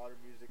density that modern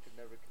music can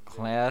never convey.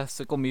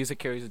 Classical music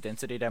carries a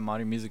density that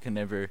modern music can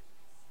never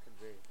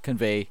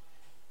convey.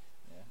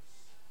 Yeah.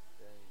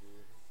 Dang,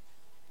 dude.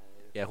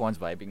 Yeah, Juan's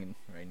vibing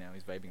right now.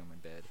 He's vibing on my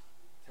bed.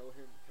 Tell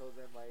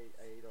them I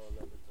ate all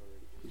lemons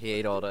already. He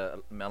ate all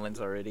the melons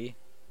already.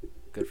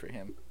 Good for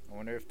him. I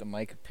wonder if the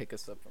mic could pick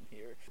us up from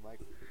here.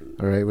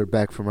 Alright, we're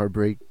back from our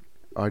break,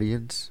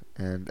 audience.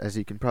 And as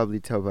you can probably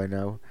tell by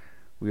now,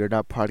 we are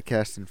not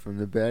podcasting from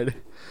the bed.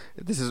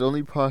 This is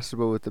only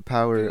possible with the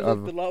power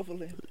of... the lava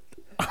lamp.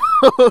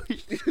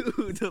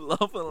 Dude, the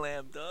lava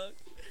lamp, dog.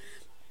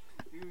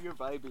 Dude, you're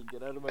vibing.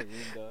 Get out of my room,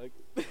 dog.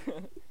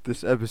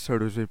 This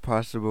episode was made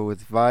possible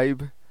with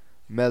Vibe,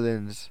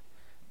 Melons,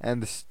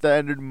 and the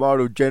standard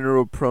model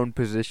general prone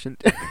position.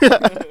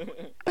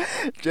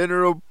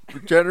 general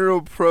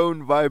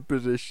prone vibe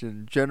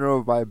position.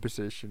 General vibe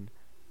position.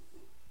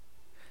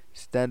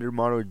 Standard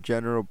model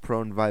general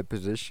prone vibe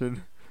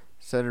position.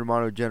 Standard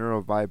model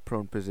general vibe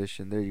prone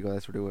position. There you go,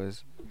 that's what it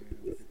was.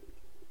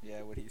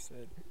 Yeah, what he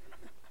said.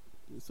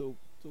 It was so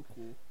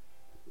cool.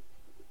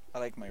 I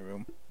like my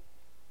room.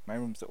 My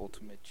room's the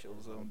ultimate chill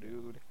zone,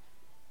 dude.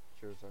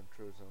 Chill zone.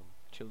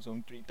 Chill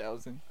zone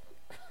 3000.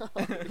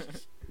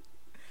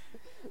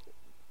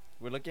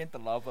 We're looking at the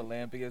lava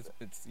lamp because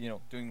it's,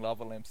 doing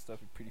lava lamp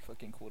stuff is pretty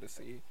fucking cool to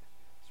see.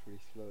 It's pretty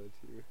slow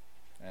too.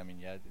 I mean,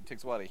 yeah, it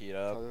takes a while to heat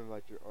up. Tell them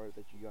about your art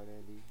that you got,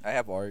 Andy. I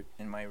have art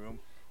in my room.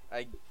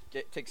 I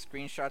take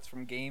screenshots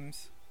from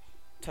games,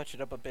 touch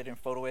it up a bit in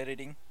photo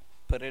editing,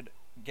 go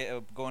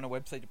on a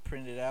website to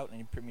print it out, and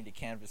you print me the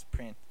canvas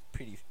print.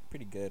 Pretty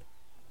good.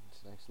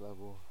 It's next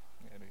level.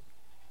 Yeah, dude.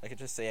 I could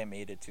just say I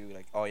made it too.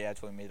 Like, oh yeah, I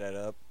totally made that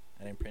up.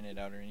 I didn't print it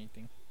out or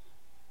anything.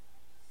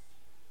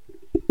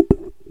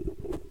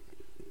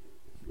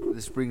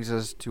 this brings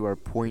us to our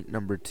point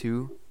number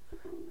 2.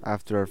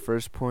 After our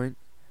first point,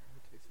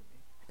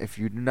 if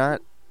you do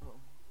not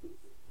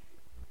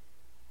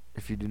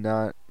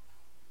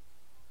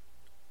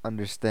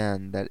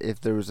understand that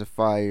if there was a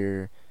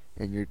fire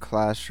in your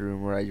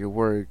classroom or at your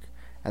work,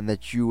 and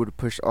that you would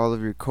push all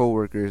of your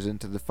coworkers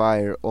into the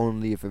fire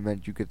only if it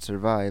meant you could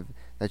survive,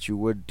 that you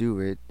would do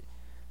it.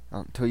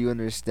 Until you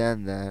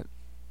understand that,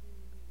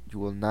 you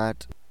will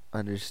not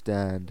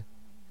understand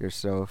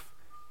yourself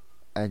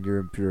and your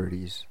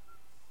impurities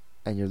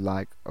and your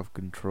lack of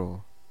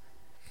control.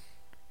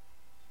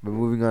 But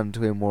moving on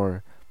to a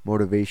more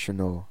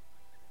motivational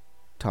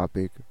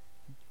topic.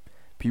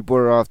 People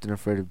are often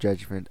afraid of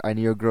judgment. I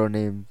knew a girl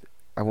named,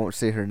 I won't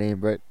say her name,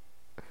 but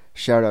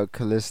shout out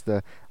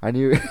Callista. I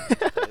knew.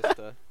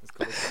 Callista? Is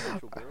Callista an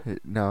actual girl?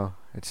 No,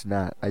 it's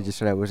not. I just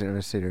said I wasn't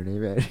gonna say her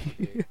name.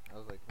 Okay. I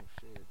was like, oh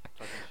shit.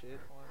 Talking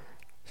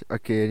shit?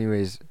 Okay,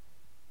 anyways.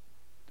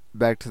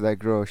 Back to that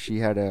girl. She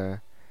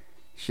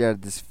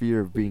had this fear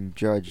of being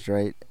judged,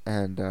 right?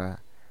 And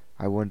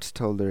I once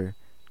told her,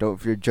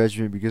 don't fear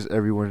judgment because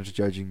everyone's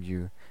judging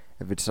you.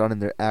 If it's not in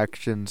their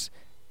actions,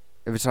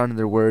 if it's not in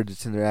their words,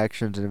 it's in their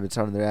actions, and if it's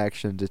not in their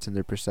actions, it's in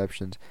their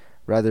perceptions.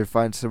 Rather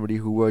find somebody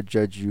who will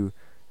judge you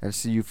and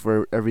see you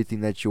for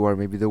everything that you are,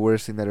 maybe the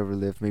worst thing that ever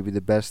lived, maybe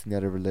the best thing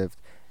that ever lived,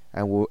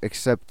 and will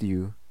accept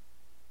you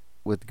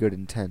with good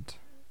intent.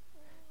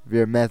 If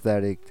you're a meth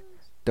addict,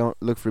 don't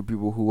look for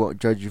people who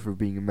won't judge you for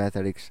being a meth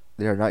addict.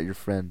 They are not your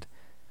friend.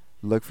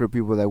 Look for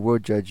people that will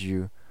judge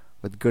you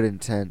with good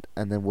intent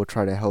and then will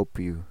try to help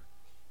you.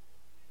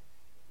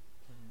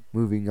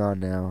 Moving on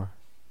now.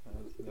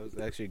 That was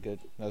actually good.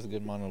 That was a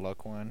good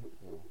monologue, Juan.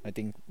 I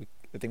think we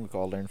can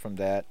all learn from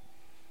that.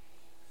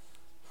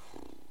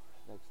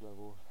 Next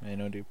level. I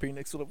know, dude. Pretty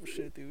next level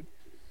shit, dude.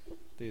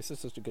 Dude, this is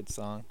such a good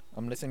song.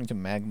 I'm listening to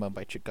Magma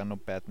by Chicano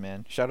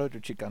Batman. Shout out to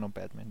Chicano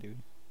Batman,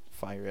 dude.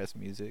 Fire ass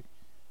music.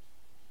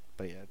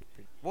 But yeah.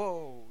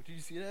 Whoa! Did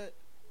you see that?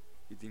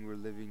 You think we're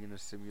living in a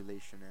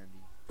simulation,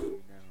 Andy?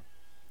 Now.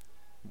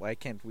 Why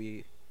can't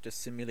we just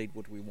simulate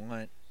what we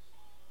want?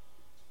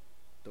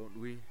 Don't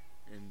we?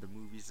 In the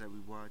movies that we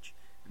watch,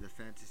 in the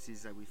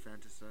fantasies that we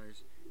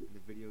fantasize, in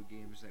the video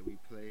games that we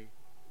play.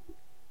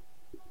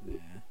 Nah,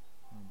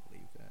 I don't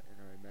believe that. In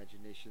our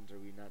imaginations, are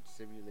we not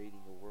simulating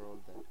a world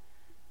that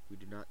we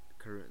do not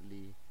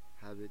currently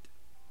habit?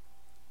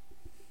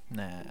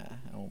 Nah,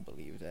 I don't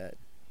believe that.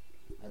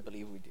 I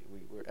believe we do.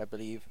 I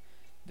believe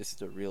this is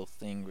the real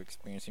thing we're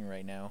experiencing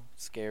right now.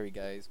 Scary,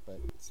 guys, but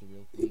it's a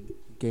real thing.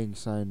 Gang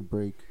sign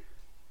break.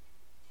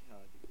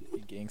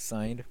 Gang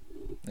signed.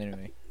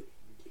 Anyway.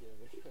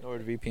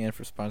 NordVPN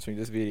for sponsoring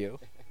this video.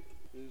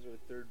 This is our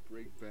third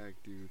break back,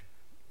 dude.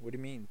 What do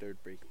you mean,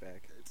 third break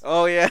back?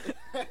 Oh, yeah.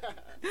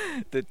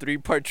 The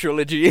 3-part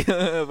trilogy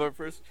of our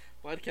first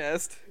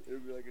podcast. It'll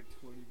be like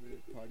a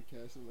 20-minute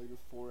podcast and like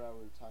a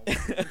 4-hour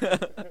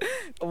time.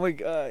 Oh, my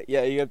God.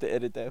 Yeah, you have to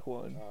edit that,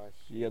 Juan.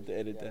 You have to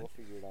edit that. We'll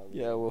figure it out.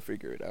 Yeah, we'll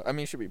figure it out. I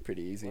mean, it should be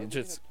pretty easy. Where It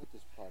just... put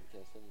this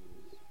podcast anyways?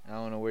 I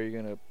don't know where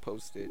you're going to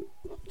post it.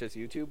 Just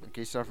YouTube? In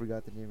case I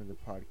forgot the name of the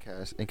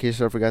podcast.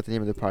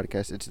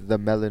 It's the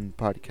Melon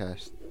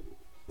Podcast.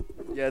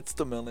 Yeah, it's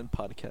the Melon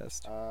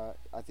Podcast.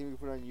 I think we can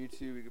put it on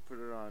YouTube. We can put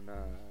it on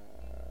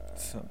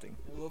something.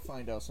 We'll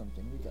find out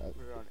something. We got.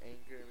 Put it on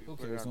Anchor. Who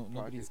cares?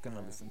 Nobody's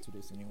gonna listen to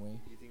this anyway.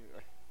 You think?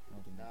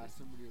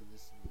 Somebody will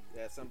listen.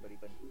 Yeah, somebody,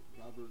 but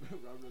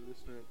Robert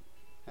listener.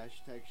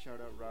 Hashtag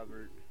shout out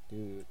Robert.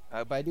 Dude,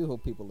 but I do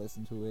hope people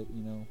listen to it.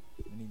 You know,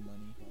 I need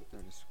money. Dropped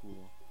out of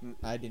school.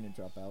 I didn't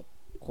drop out.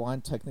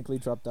 Juan technically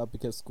dropped out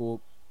because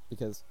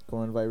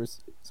coronavirus.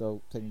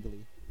 So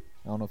technically,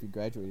 I don't know if he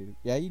graduated.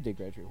 Yeah, you did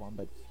graduate, Juan,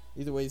 but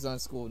either way, he's on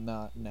school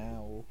not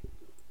now.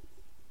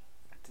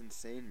 That's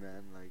insane,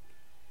 man. Like,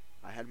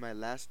 I had my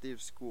last day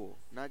of school,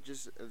 not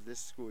just of this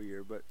school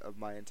year, but of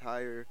my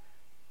entire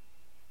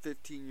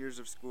 15 years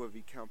of school if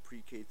you count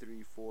pre-K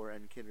 3, 4,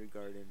 and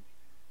kindergarten.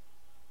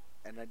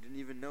 And I didn't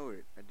even know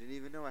it. I didn't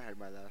even know I had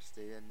my last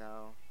day, and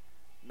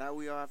now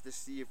we all have to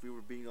see if we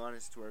were being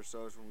honest to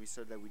ourselves when we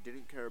said that we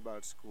didn't care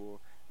about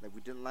school, that we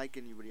didn't like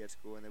anybody at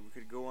school, and that we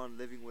could go on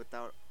living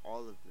without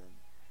all of them.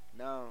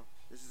 Now,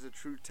 this is a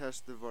true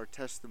test of our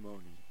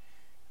testimony,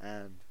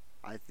 and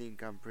I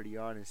think I'm pretty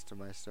honest to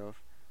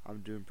myself.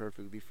 I'm doing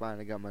perfectly fine.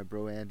 I got my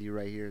bro Andy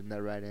right here. Isn't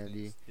that right,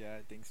 Andy? Thanks. Yeah,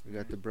 thanks. We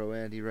got the bro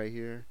Andy right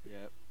here.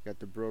 Yep. Got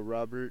the bro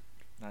Robert.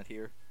 Not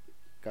here.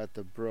 Got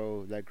the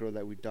bro, that girl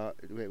that we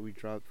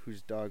dropped,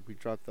 whose dog we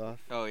dropped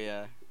off. Oh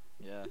yeah,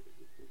 yeah.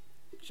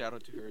 Shout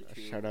out to her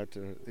too. Shout out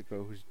to the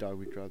girl whose dog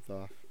we dropped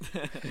off.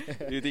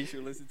 Do you think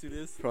she'll listen to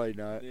this? Probably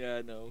not. Yeah,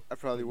 I know. I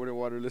probably wouldn't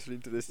want her listening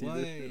to this either.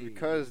 Why?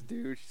 Because,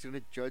 dude, she's gonna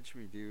judge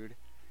me, dude.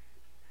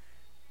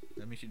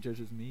 That means she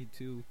judges me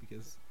too,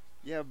 because.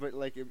 Yeah, but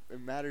like it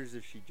matters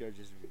if she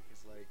judges me,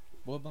 cause like.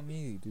 What about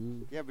me,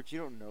 dude? Yeah, but you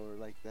don't know her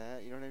like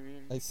that. You know what I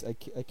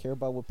mean? I care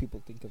about what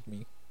people think of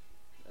me.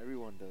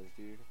 Everyone does,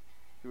 dude.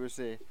 People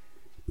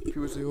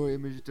say, oh,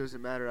 image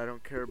doesn't matter. I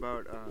don't care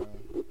about.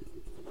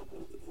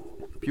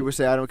 People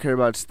say I don't care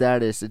about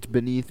status. It's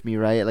beneath me,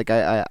 right? Like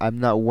I'm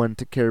not one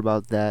to care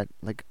about that.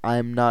 Like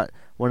I'm not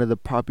one of the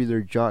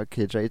popular jock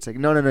kids, right? It's like,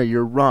 no,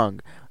 you're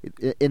wrong.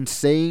 In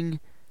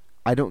saying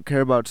I don't care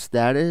about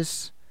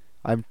status,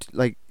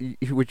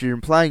 what you're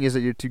implying is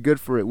that you're too good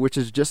for it, which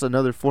is just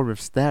another form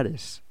of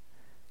status.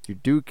 You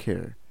do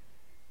care,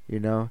 you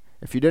know.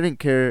 If you didn't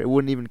care, it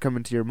wouldn't even come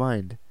into your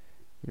mind,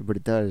 but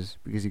it does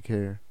because you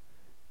care,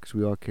 because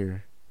we all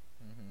care.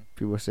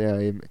 People say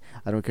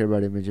I don't care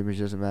about image. Image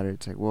doesn't matter.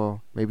 It's like,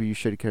 well, maybe you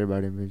should care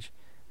about image.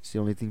 It's the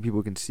only thing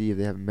people can see if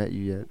they haven't met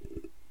you yet.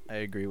 I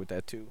agree with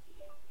that too.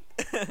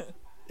 Dude,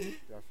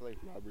 I feel like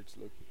Robert's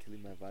looking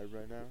killing my vibe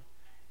right now.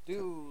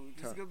 Dude,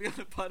 this is gonna be on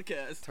the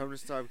podcast. Tell him to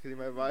stop killing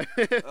my vibe.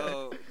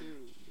 Oh, dude,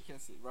 you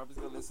can't see. Robert's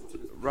gonna listen to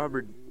this.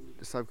 Robert,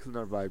 stop killing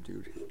our vibe,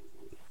 dude.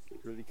 You're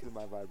really killing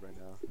my vibe right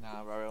now. Nah,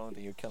 Robert, I don't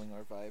think you're killing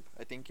our vibe.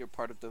 I think you're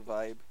part of the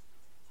vibe.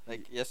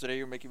 Like yesterday,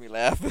 you were making me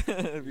laugh.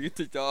 You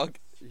the dog.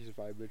 He's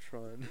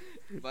Vibratron.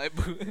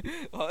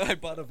 I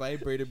bought a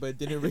vibrator, but it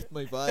didn't rate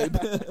my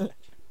vibe.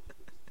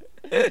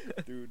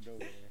 Dude, no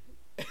way.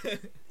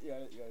 You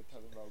gotta tell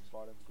them about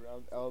Bottom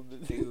Ground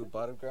Almond. Dude,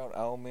 Bottom Ground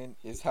Almond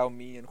is how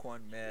me and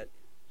Juan met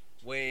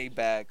way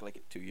back,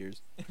 like 2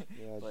 years.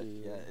 Yeah, but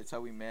dude. yeah, it's how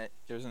we met.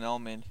 There's an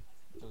almond.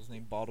 It was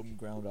named Bottom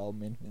Ground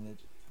Almond, and it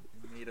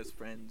made us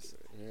friends.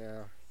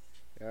 Yeah.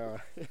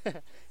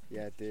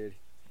 Yeah, it did.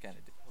 Kind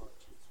of did.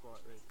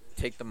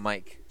 Take the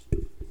mic.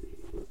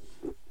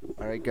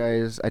 All right,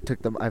 guys.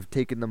 I've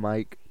taken the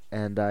mic,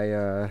 and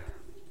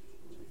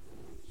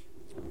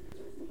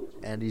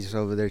Andy's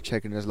over there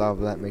checking his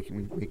lava lamp,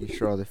 making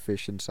sure all the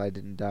fish inside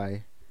didn't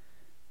die.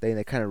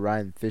 They kind of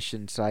rhyme. Fish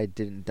inside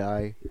didn't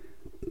die.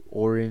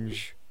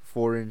 Orange,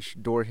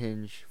 4-inch door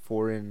hinge,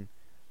 foreign,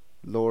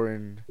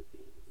 Lauren,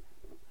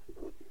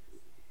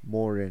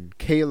 Morin,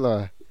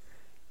 Kayla.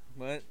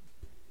 What?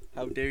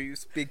 How dare you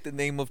speak the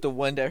name of the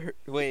one that hurt?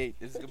 Wait,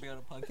 is this gonna be on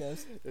a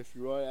podcast? If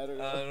you are, I don't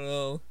know. I don't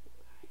know.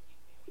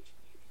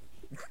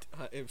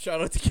 Shout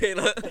out to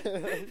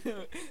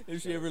Kayla.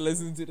 If she ever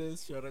listens to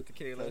this, shout out to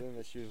Kayla. Tell them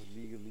that she was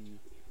legally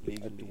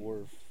a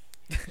dwarf.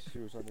 She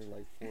was under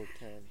like 4'10".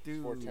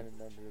 Dude. 4'10"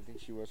 and under. I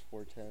think she was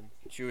 4'10".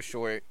 She was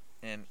short,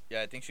 and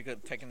yeah, I think she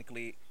could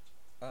technically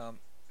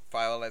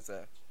file as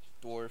a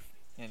dwarf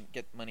and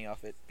get money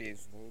off it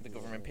because the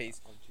government pays.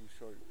 I'm too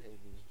short, pay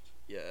me.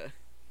 Yeah.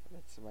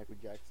 That's Michael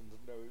Jackson's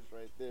nose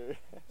right there.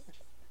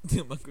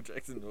 Michael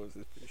Jackson's nose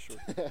is pretty short.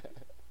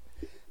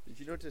 Did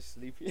you know to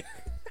sleep?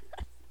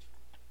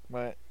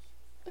 What?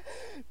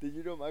 Did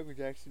you know Michael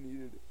Jackson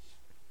needed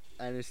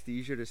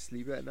anesthesia to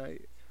sleep at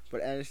night? But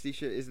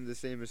anesthesia isn't the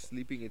same as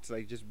sleeping. It's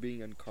like just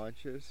being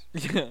unconscious.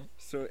 Yeah.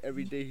 So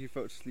every day he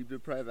felt sleep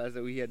deprived as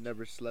though he had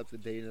never slept a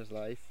day in his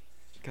life.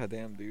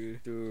 Goddamn,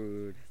 dude.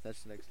 Dude,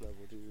 that's next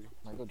level, dude.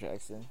 Michael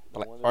Jackson.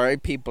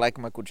 R.I.P. Black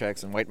Michael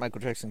Jackson. White Michael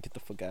Jackson, get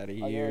the fuck out of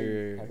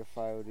here.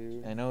 Pedophile,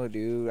 dude. I know,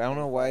 dude. I don't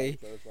know why.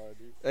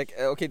 Like,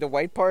 okay, the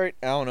white part,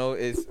 I don't know,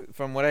 is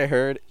from what I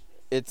heard,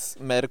 it's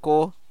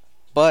medical.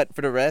 But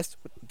for the rest,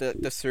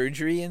 the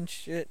surgery and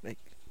shit, like,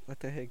 what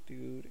the heck,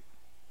 dude?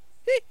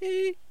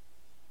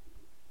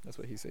 That's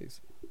what he says.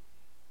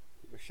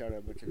 Shout out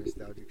a bunch of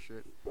nostalgic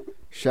shit.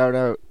 Shout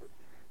out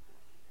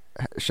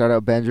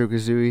Banjo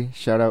Kazooie.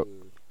 Shout out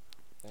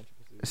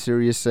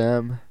Serious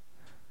Sam.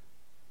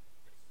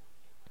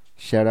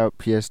 Shout out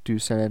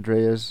PS2 San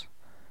Andreas.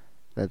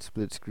 That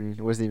split screen.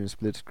 It wasn't even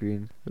split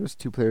screen. It was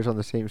two players on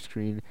the same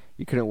screen.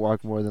 You couldn't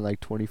walk more than like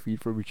 20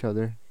 feet from each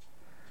other.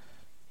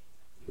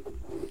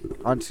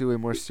 On to a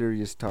more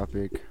serious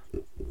topic.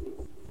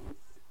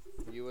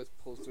 U.S.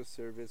 Postal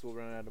Service will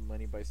run out of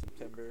money by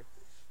September.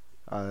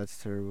 Oh, that's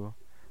terrible.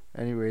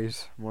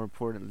 Anyways, more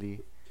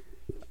importantly,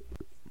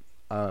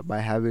 my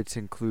habits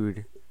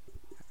include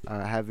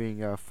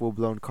having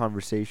full-blown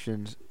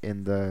conversations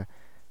in the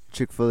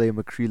Chick-fil-A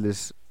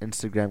McCreeless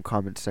Instagram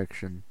comment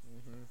section.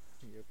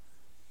 Yep.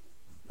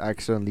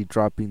 Accidentally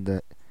dropping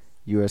the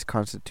U.S.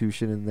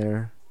 Constitution in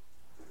there.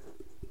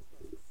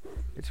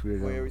 It's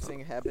weird. Wait, are we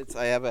saying habits?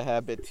 I have a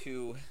habit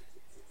too.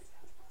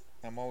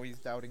 I'm always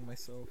doubting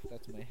myself.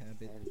 That's my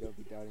habit. And don't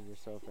be doubting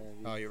yourself,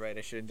 Andy. Oh, you're right.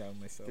 I shouldn't doubt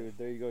myself. Dude,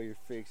 there you go. You're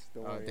fixed.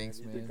 Don't worry. Thanks,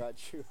 Andy. man. They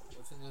got you.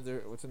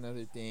 What's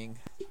another thing?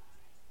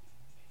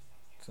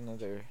 What's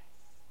another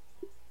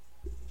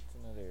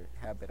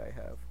habit I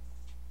have?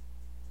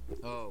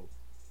 Oh,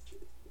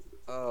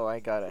 I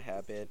got a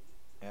habit.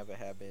 I have a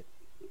habit.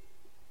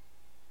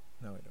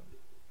 No, I don't.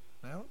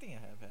 I don't think I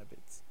have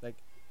habits. Like,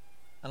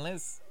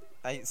 unless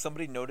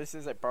somebody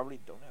notices, I probably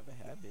don't have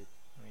a habit.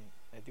 I mean,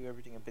 I do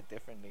everything a bit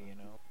differently, you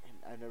know.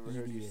 I never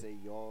heard you say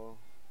y'all.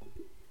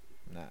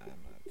 Nah,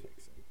 I'm not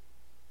Texan.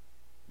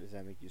 Does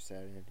that make you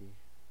sad, Andy?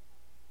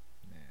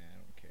 Nah, I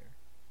don't care.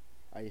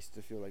 I used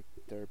to feel like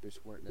therapists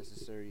weren't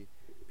necessary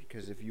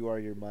because if you are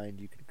your mind,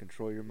 you can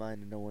control your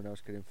mind and no one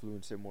else could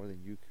influence it more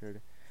than you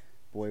could.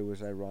 Boy,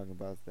 was I wrong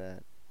about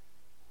that.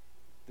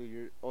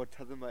 Dude,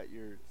 tell them about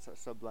your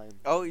Sublime.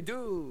 Oh,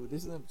 dude,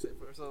 this is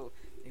so.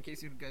 In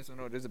case you guys don't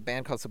know, there's a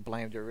band called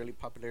Sublime. They're really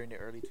popular in the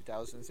early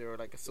 2000s. They were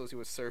like associated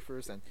with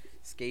surfers and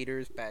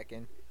skaters back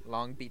in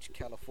Long Beach,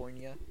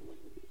 California.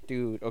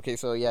 Dude, okay,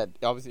 so yeah,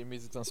 obviously your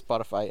music's on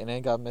Spotify, and then I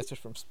got a message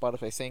from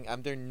Spotify saying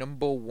I'm their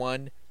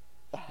 #1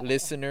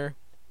 listener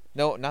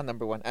No, not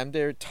number one. I'm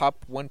their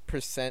top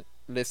 1%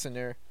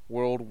 listener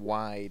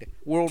worldwide.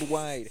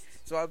 Worldwide.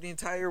 So out of the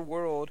entire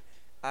world,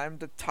 I'm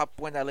the top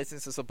one that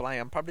listens to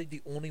Sublime. I'm probably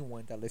the only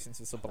one that listens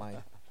to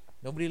Sublime.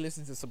 Nobody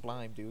listens to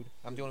Sublime, dude.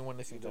 I'm the only one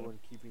listening to You're the them.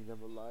 one keeping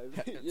them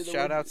alive.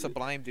 Shout out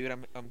Sublime, dude.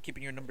 I'm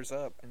keeping your numbers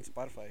up on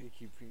Spotify.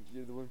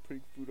 You're the one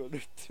putting food on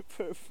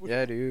their food.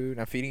 Yeah, dude.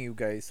 I'm feeding you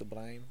guys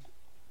Sublime.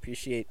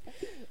 Appreciate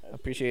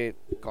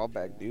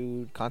callback,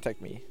 dude.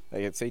 Contact me.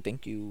 Like, say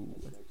thank you.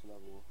 Next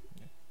level.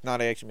 No,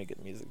 they actually make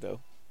good music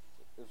though.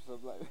 If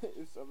Sublime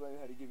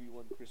had to give you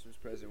one Christmas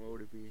present, what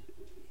would it be?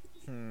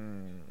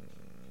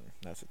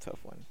 That's a tough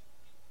one.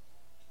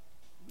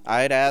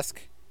 I'd ask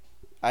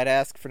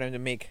for them to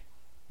make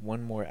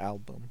one more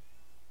album,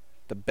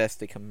 the best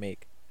they can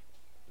make.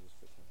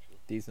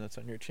 These nuts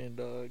on your chin,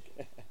 dog.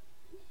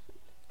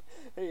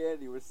 Hey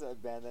Andy, what's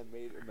that band that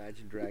made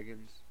Imagine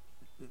Dragons?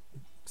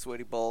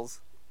 Sweaty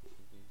balls.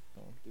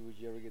 Dude, would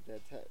you ever get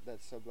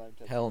that Sublime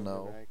tattoo? Hell on your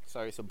no. back?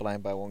 Sorry,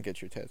 Sublime, but I won't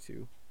get your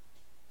tattoo.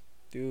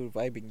 Dude,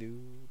 vibing,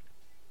 dude.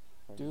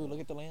 Dude, look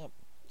at the lamp.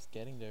 It's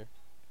getting there.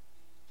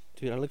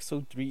 Dude, that looks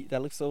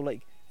so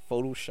like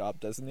Photoshop,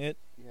 doesn't it?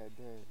 Yeah, it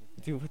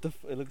does. Dude, what the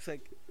it looks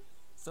like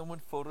someone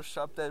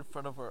photoshopped that in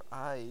front of our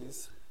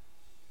eyes.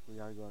 We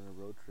gotta go on a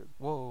road trip.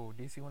 Whoa,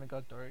 do you see when it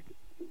got dark?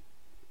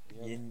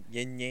 Yeah.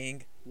 Yin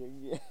yang.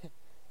 Yeah.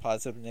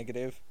 Positive,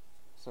 negative.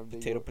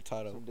 Someday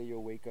Potato. Someday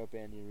you'll wake up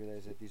and you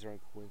realize that these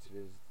aren't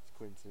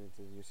coincidences,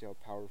 and you see how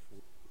powerful.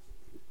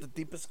 The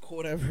deepest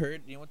quote I've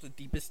heard. You know what the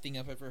deepest thing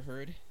I've ever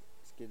heard?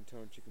 Skin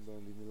tone, chicken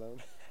bone, leave me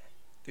alone.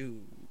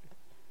 Dude.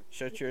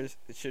 Shut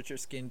your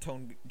skin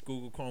tone,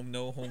 Google Chrome,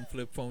 no home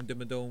flip phone,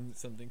 dimmadome,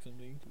 something.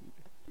 Dude.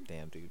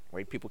 Damn, dude.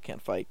 White people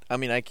can't fight. I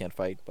mean, I can't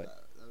fight, but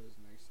That was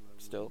next level.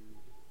 still.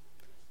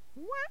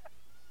 What?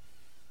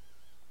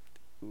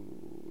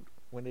 Dude.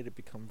 When did it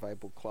become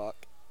Bible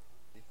clock?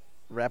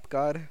 Rap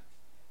God?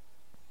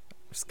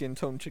 Skin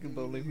tone, chicken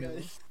bone, leave me alone.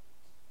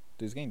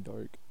 Dude, it's getting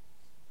dark.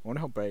 I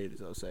wonder how bright it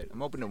is outside.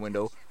 I'm opening the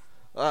window.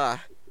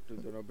 Ah.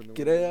 Dude, don't open the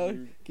Get window, out.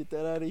 dude. Get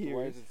that out of here.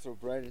 Why is it so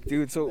bright?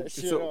 Dude, so That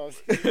shit so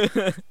off.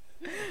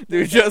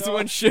 dude, just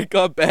when shit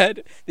got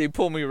bad, they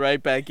pull me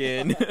right back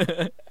in.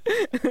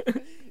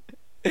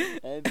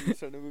 And you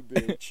son of a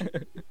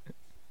bitch.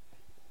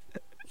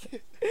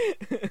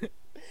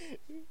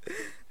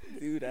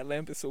 Dude, that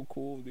lamp is so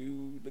cool,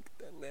 dude. Look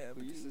at that lamp.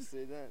 Who used to dude.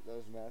 say that? That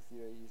was Matthew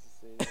that used to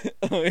say that.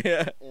 Oh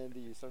yeah. Andy,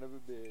 you son of a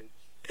bitch.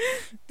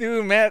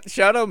 Dude,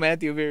 shout out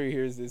Matthew if he ever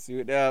hears this,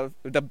 dude.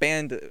 The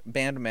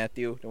band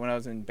Matthew, when I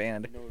was in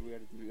band. You know what we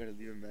gotta do? We gotta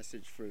leave a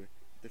message for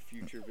the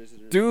future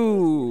visitors. Dude.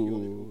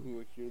 Who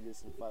will hear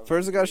this in 500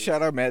 First I gotta years.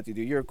 shout out Matthew,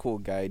 dude. You're a cool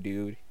guy,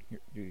 dude.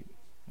 Dude,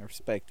 I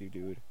respect you,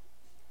 dude.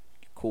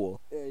 You're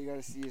cool. Yeah, you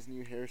gotta see his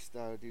new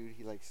hairstyle, dude.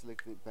 He like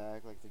slicked it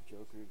back like the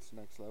Joker. It's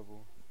next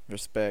level.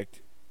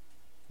 Respect,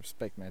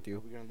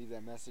 Matthew. We're gonna leave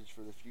that message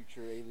for the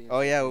future aliens.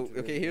 Oh yeah, listening to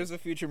okay. this. Here's a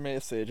future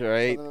message. All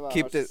right, Something about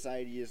keep how this.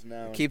 society is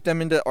now. Keep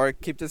them in the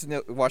Keep this in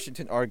the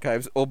Washington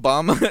archives.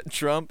 Obama,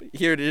 Trump.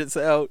 Here it is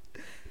out.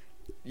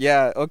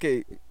 Yeah.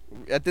 Okay.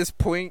 At this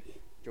point,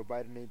 Joe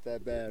Biden ain't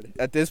that bad.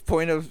 at this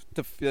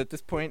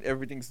point,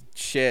 everything's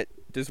shit.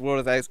 This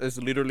world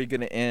is literally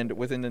gonna end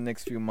within the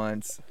next few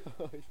months.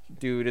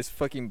 Dude, it's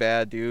fucking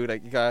bad, dude.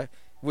 Like,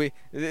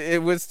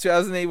 it was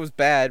 2008 was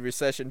bad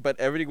recession, but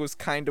everything was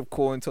kind of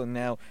cool until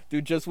now,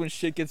 dude. Just when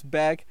shit gets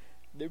back,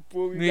 They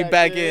pull me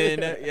back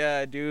in.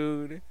 Yeah,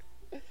 dude.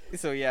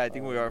 So yeah, I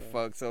think we are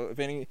fucked. So if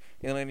any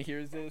alien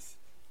hears this,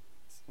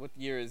 what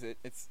year is it?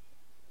 It's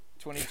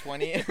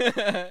 2020.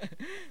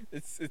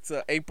 it's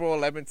April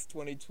 11th,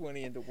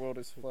 2020, and the world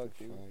is fucked,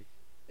 dude.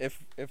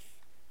 If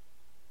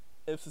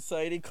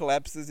society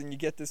collapses and you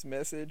get this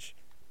message,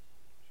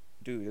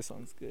 dude, this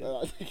song's good.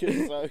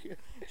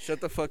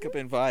 Shut the fuck up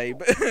and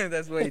vibe.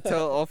 That's what I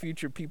tell all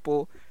future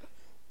people.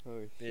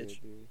 Oh Bitch.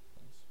 shit, dude.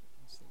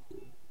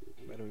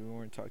 By the way, we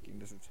weren't talking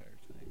this entire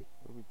time.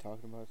 Were we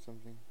talking about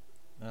something?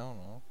 I don't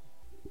know.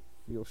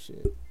 Real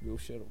shit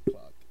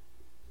o'clock.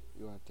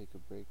 You wanna take a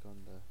break on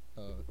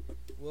the?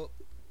 Well,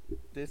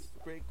 this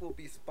break will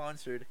be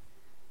sponsored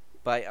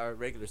by our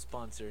regular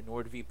sponsor,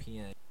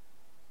 NordVPN.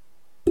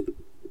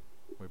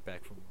 We're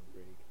back from our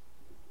break.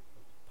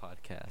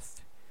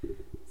 Podcast.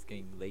 It's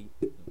getting late.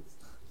 No, it's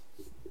not.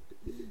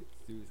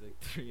 It's like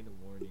 3 in the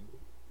morning.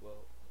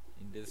 Well,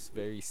 in this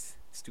very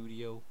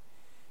studio,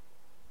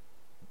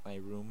 my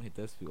room, it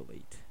does feel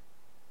late.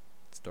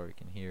 It's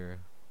dark in here.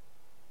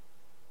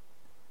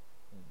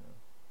 I don't know.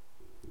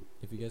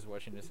 If you guys are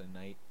watching this at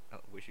night, I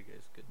wish you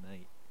guys good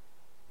night.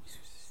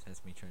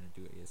 That's me trying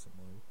to do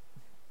ASMR.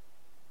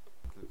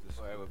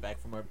 Alright, we're back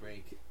from our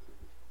break.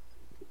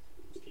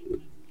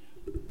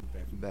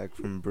 Back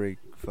from break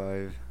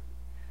 5.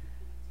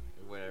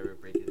 Whatever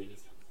break it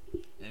is.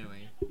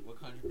 Anyway, what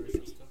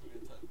controversial stuff are we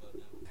gonna talk about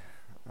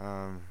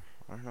now?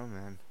 I don't know,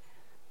 man.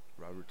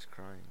 Robert's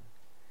crying.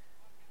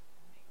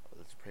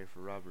 Let's pray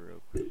for Robert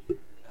real quick.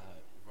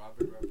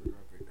 Robert.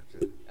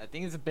 I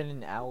think it's been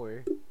an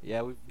hour.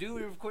 Yeah, we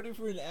recorded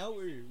for an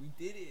hour. We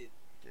did it.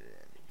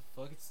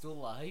 Fuck, it's still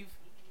live?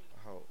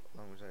 How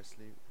long was I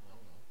asleep? I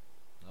don't know.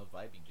 I was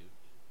vibing, dude.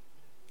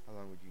 How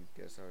long would you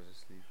guess I was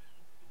asleep?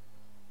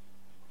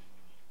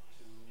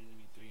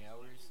 2, 3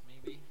 hours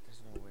maybe.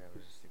 There's no way I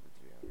was asleep for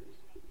 3 hours.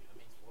 That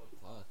means 4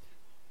 o'clock.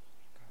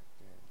 God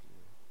damn,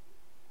 dude.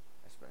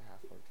 I spent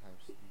half our time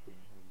sleeping.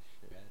 Holy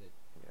shit. Got it.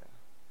 Yeah.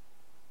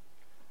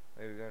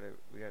 Hey,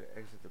 we gotta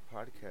exit the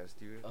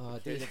podcast, dude.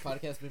 Dude, the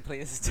podcast's been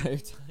playing this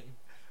entire time.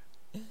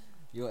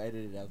 You'll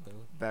edit it out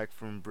though. Back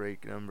from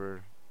break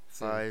number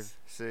 5,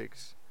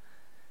 6.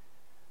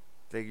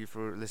 Thank you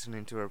for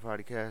listening to our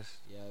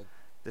podcast. Yeah.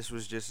 This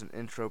was just an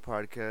intro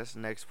podcast.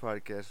 Next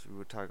podcast, we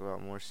will talk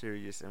about more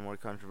serious and more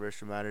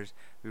controversial matters.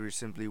 We were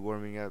simply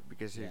warming up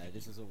because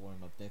This is a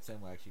warm up. Next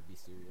time we'll actually be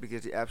serious.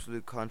 because the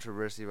absolute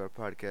controversy of our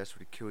podcast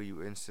would kill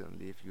you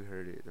instantly if you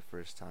heard it the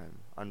first time,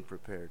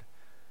 unprepared,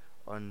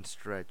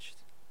 unstretched.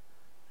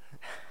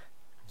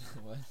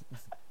 What?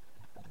 That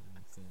doesn't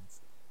make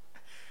sense.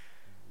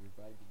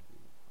 We're vibing,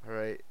 dude. All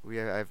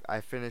right,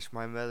 I finished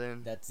my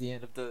melon. That's the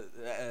end of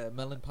the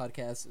Melon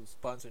podcast,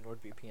 sponsored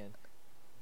NordVPN.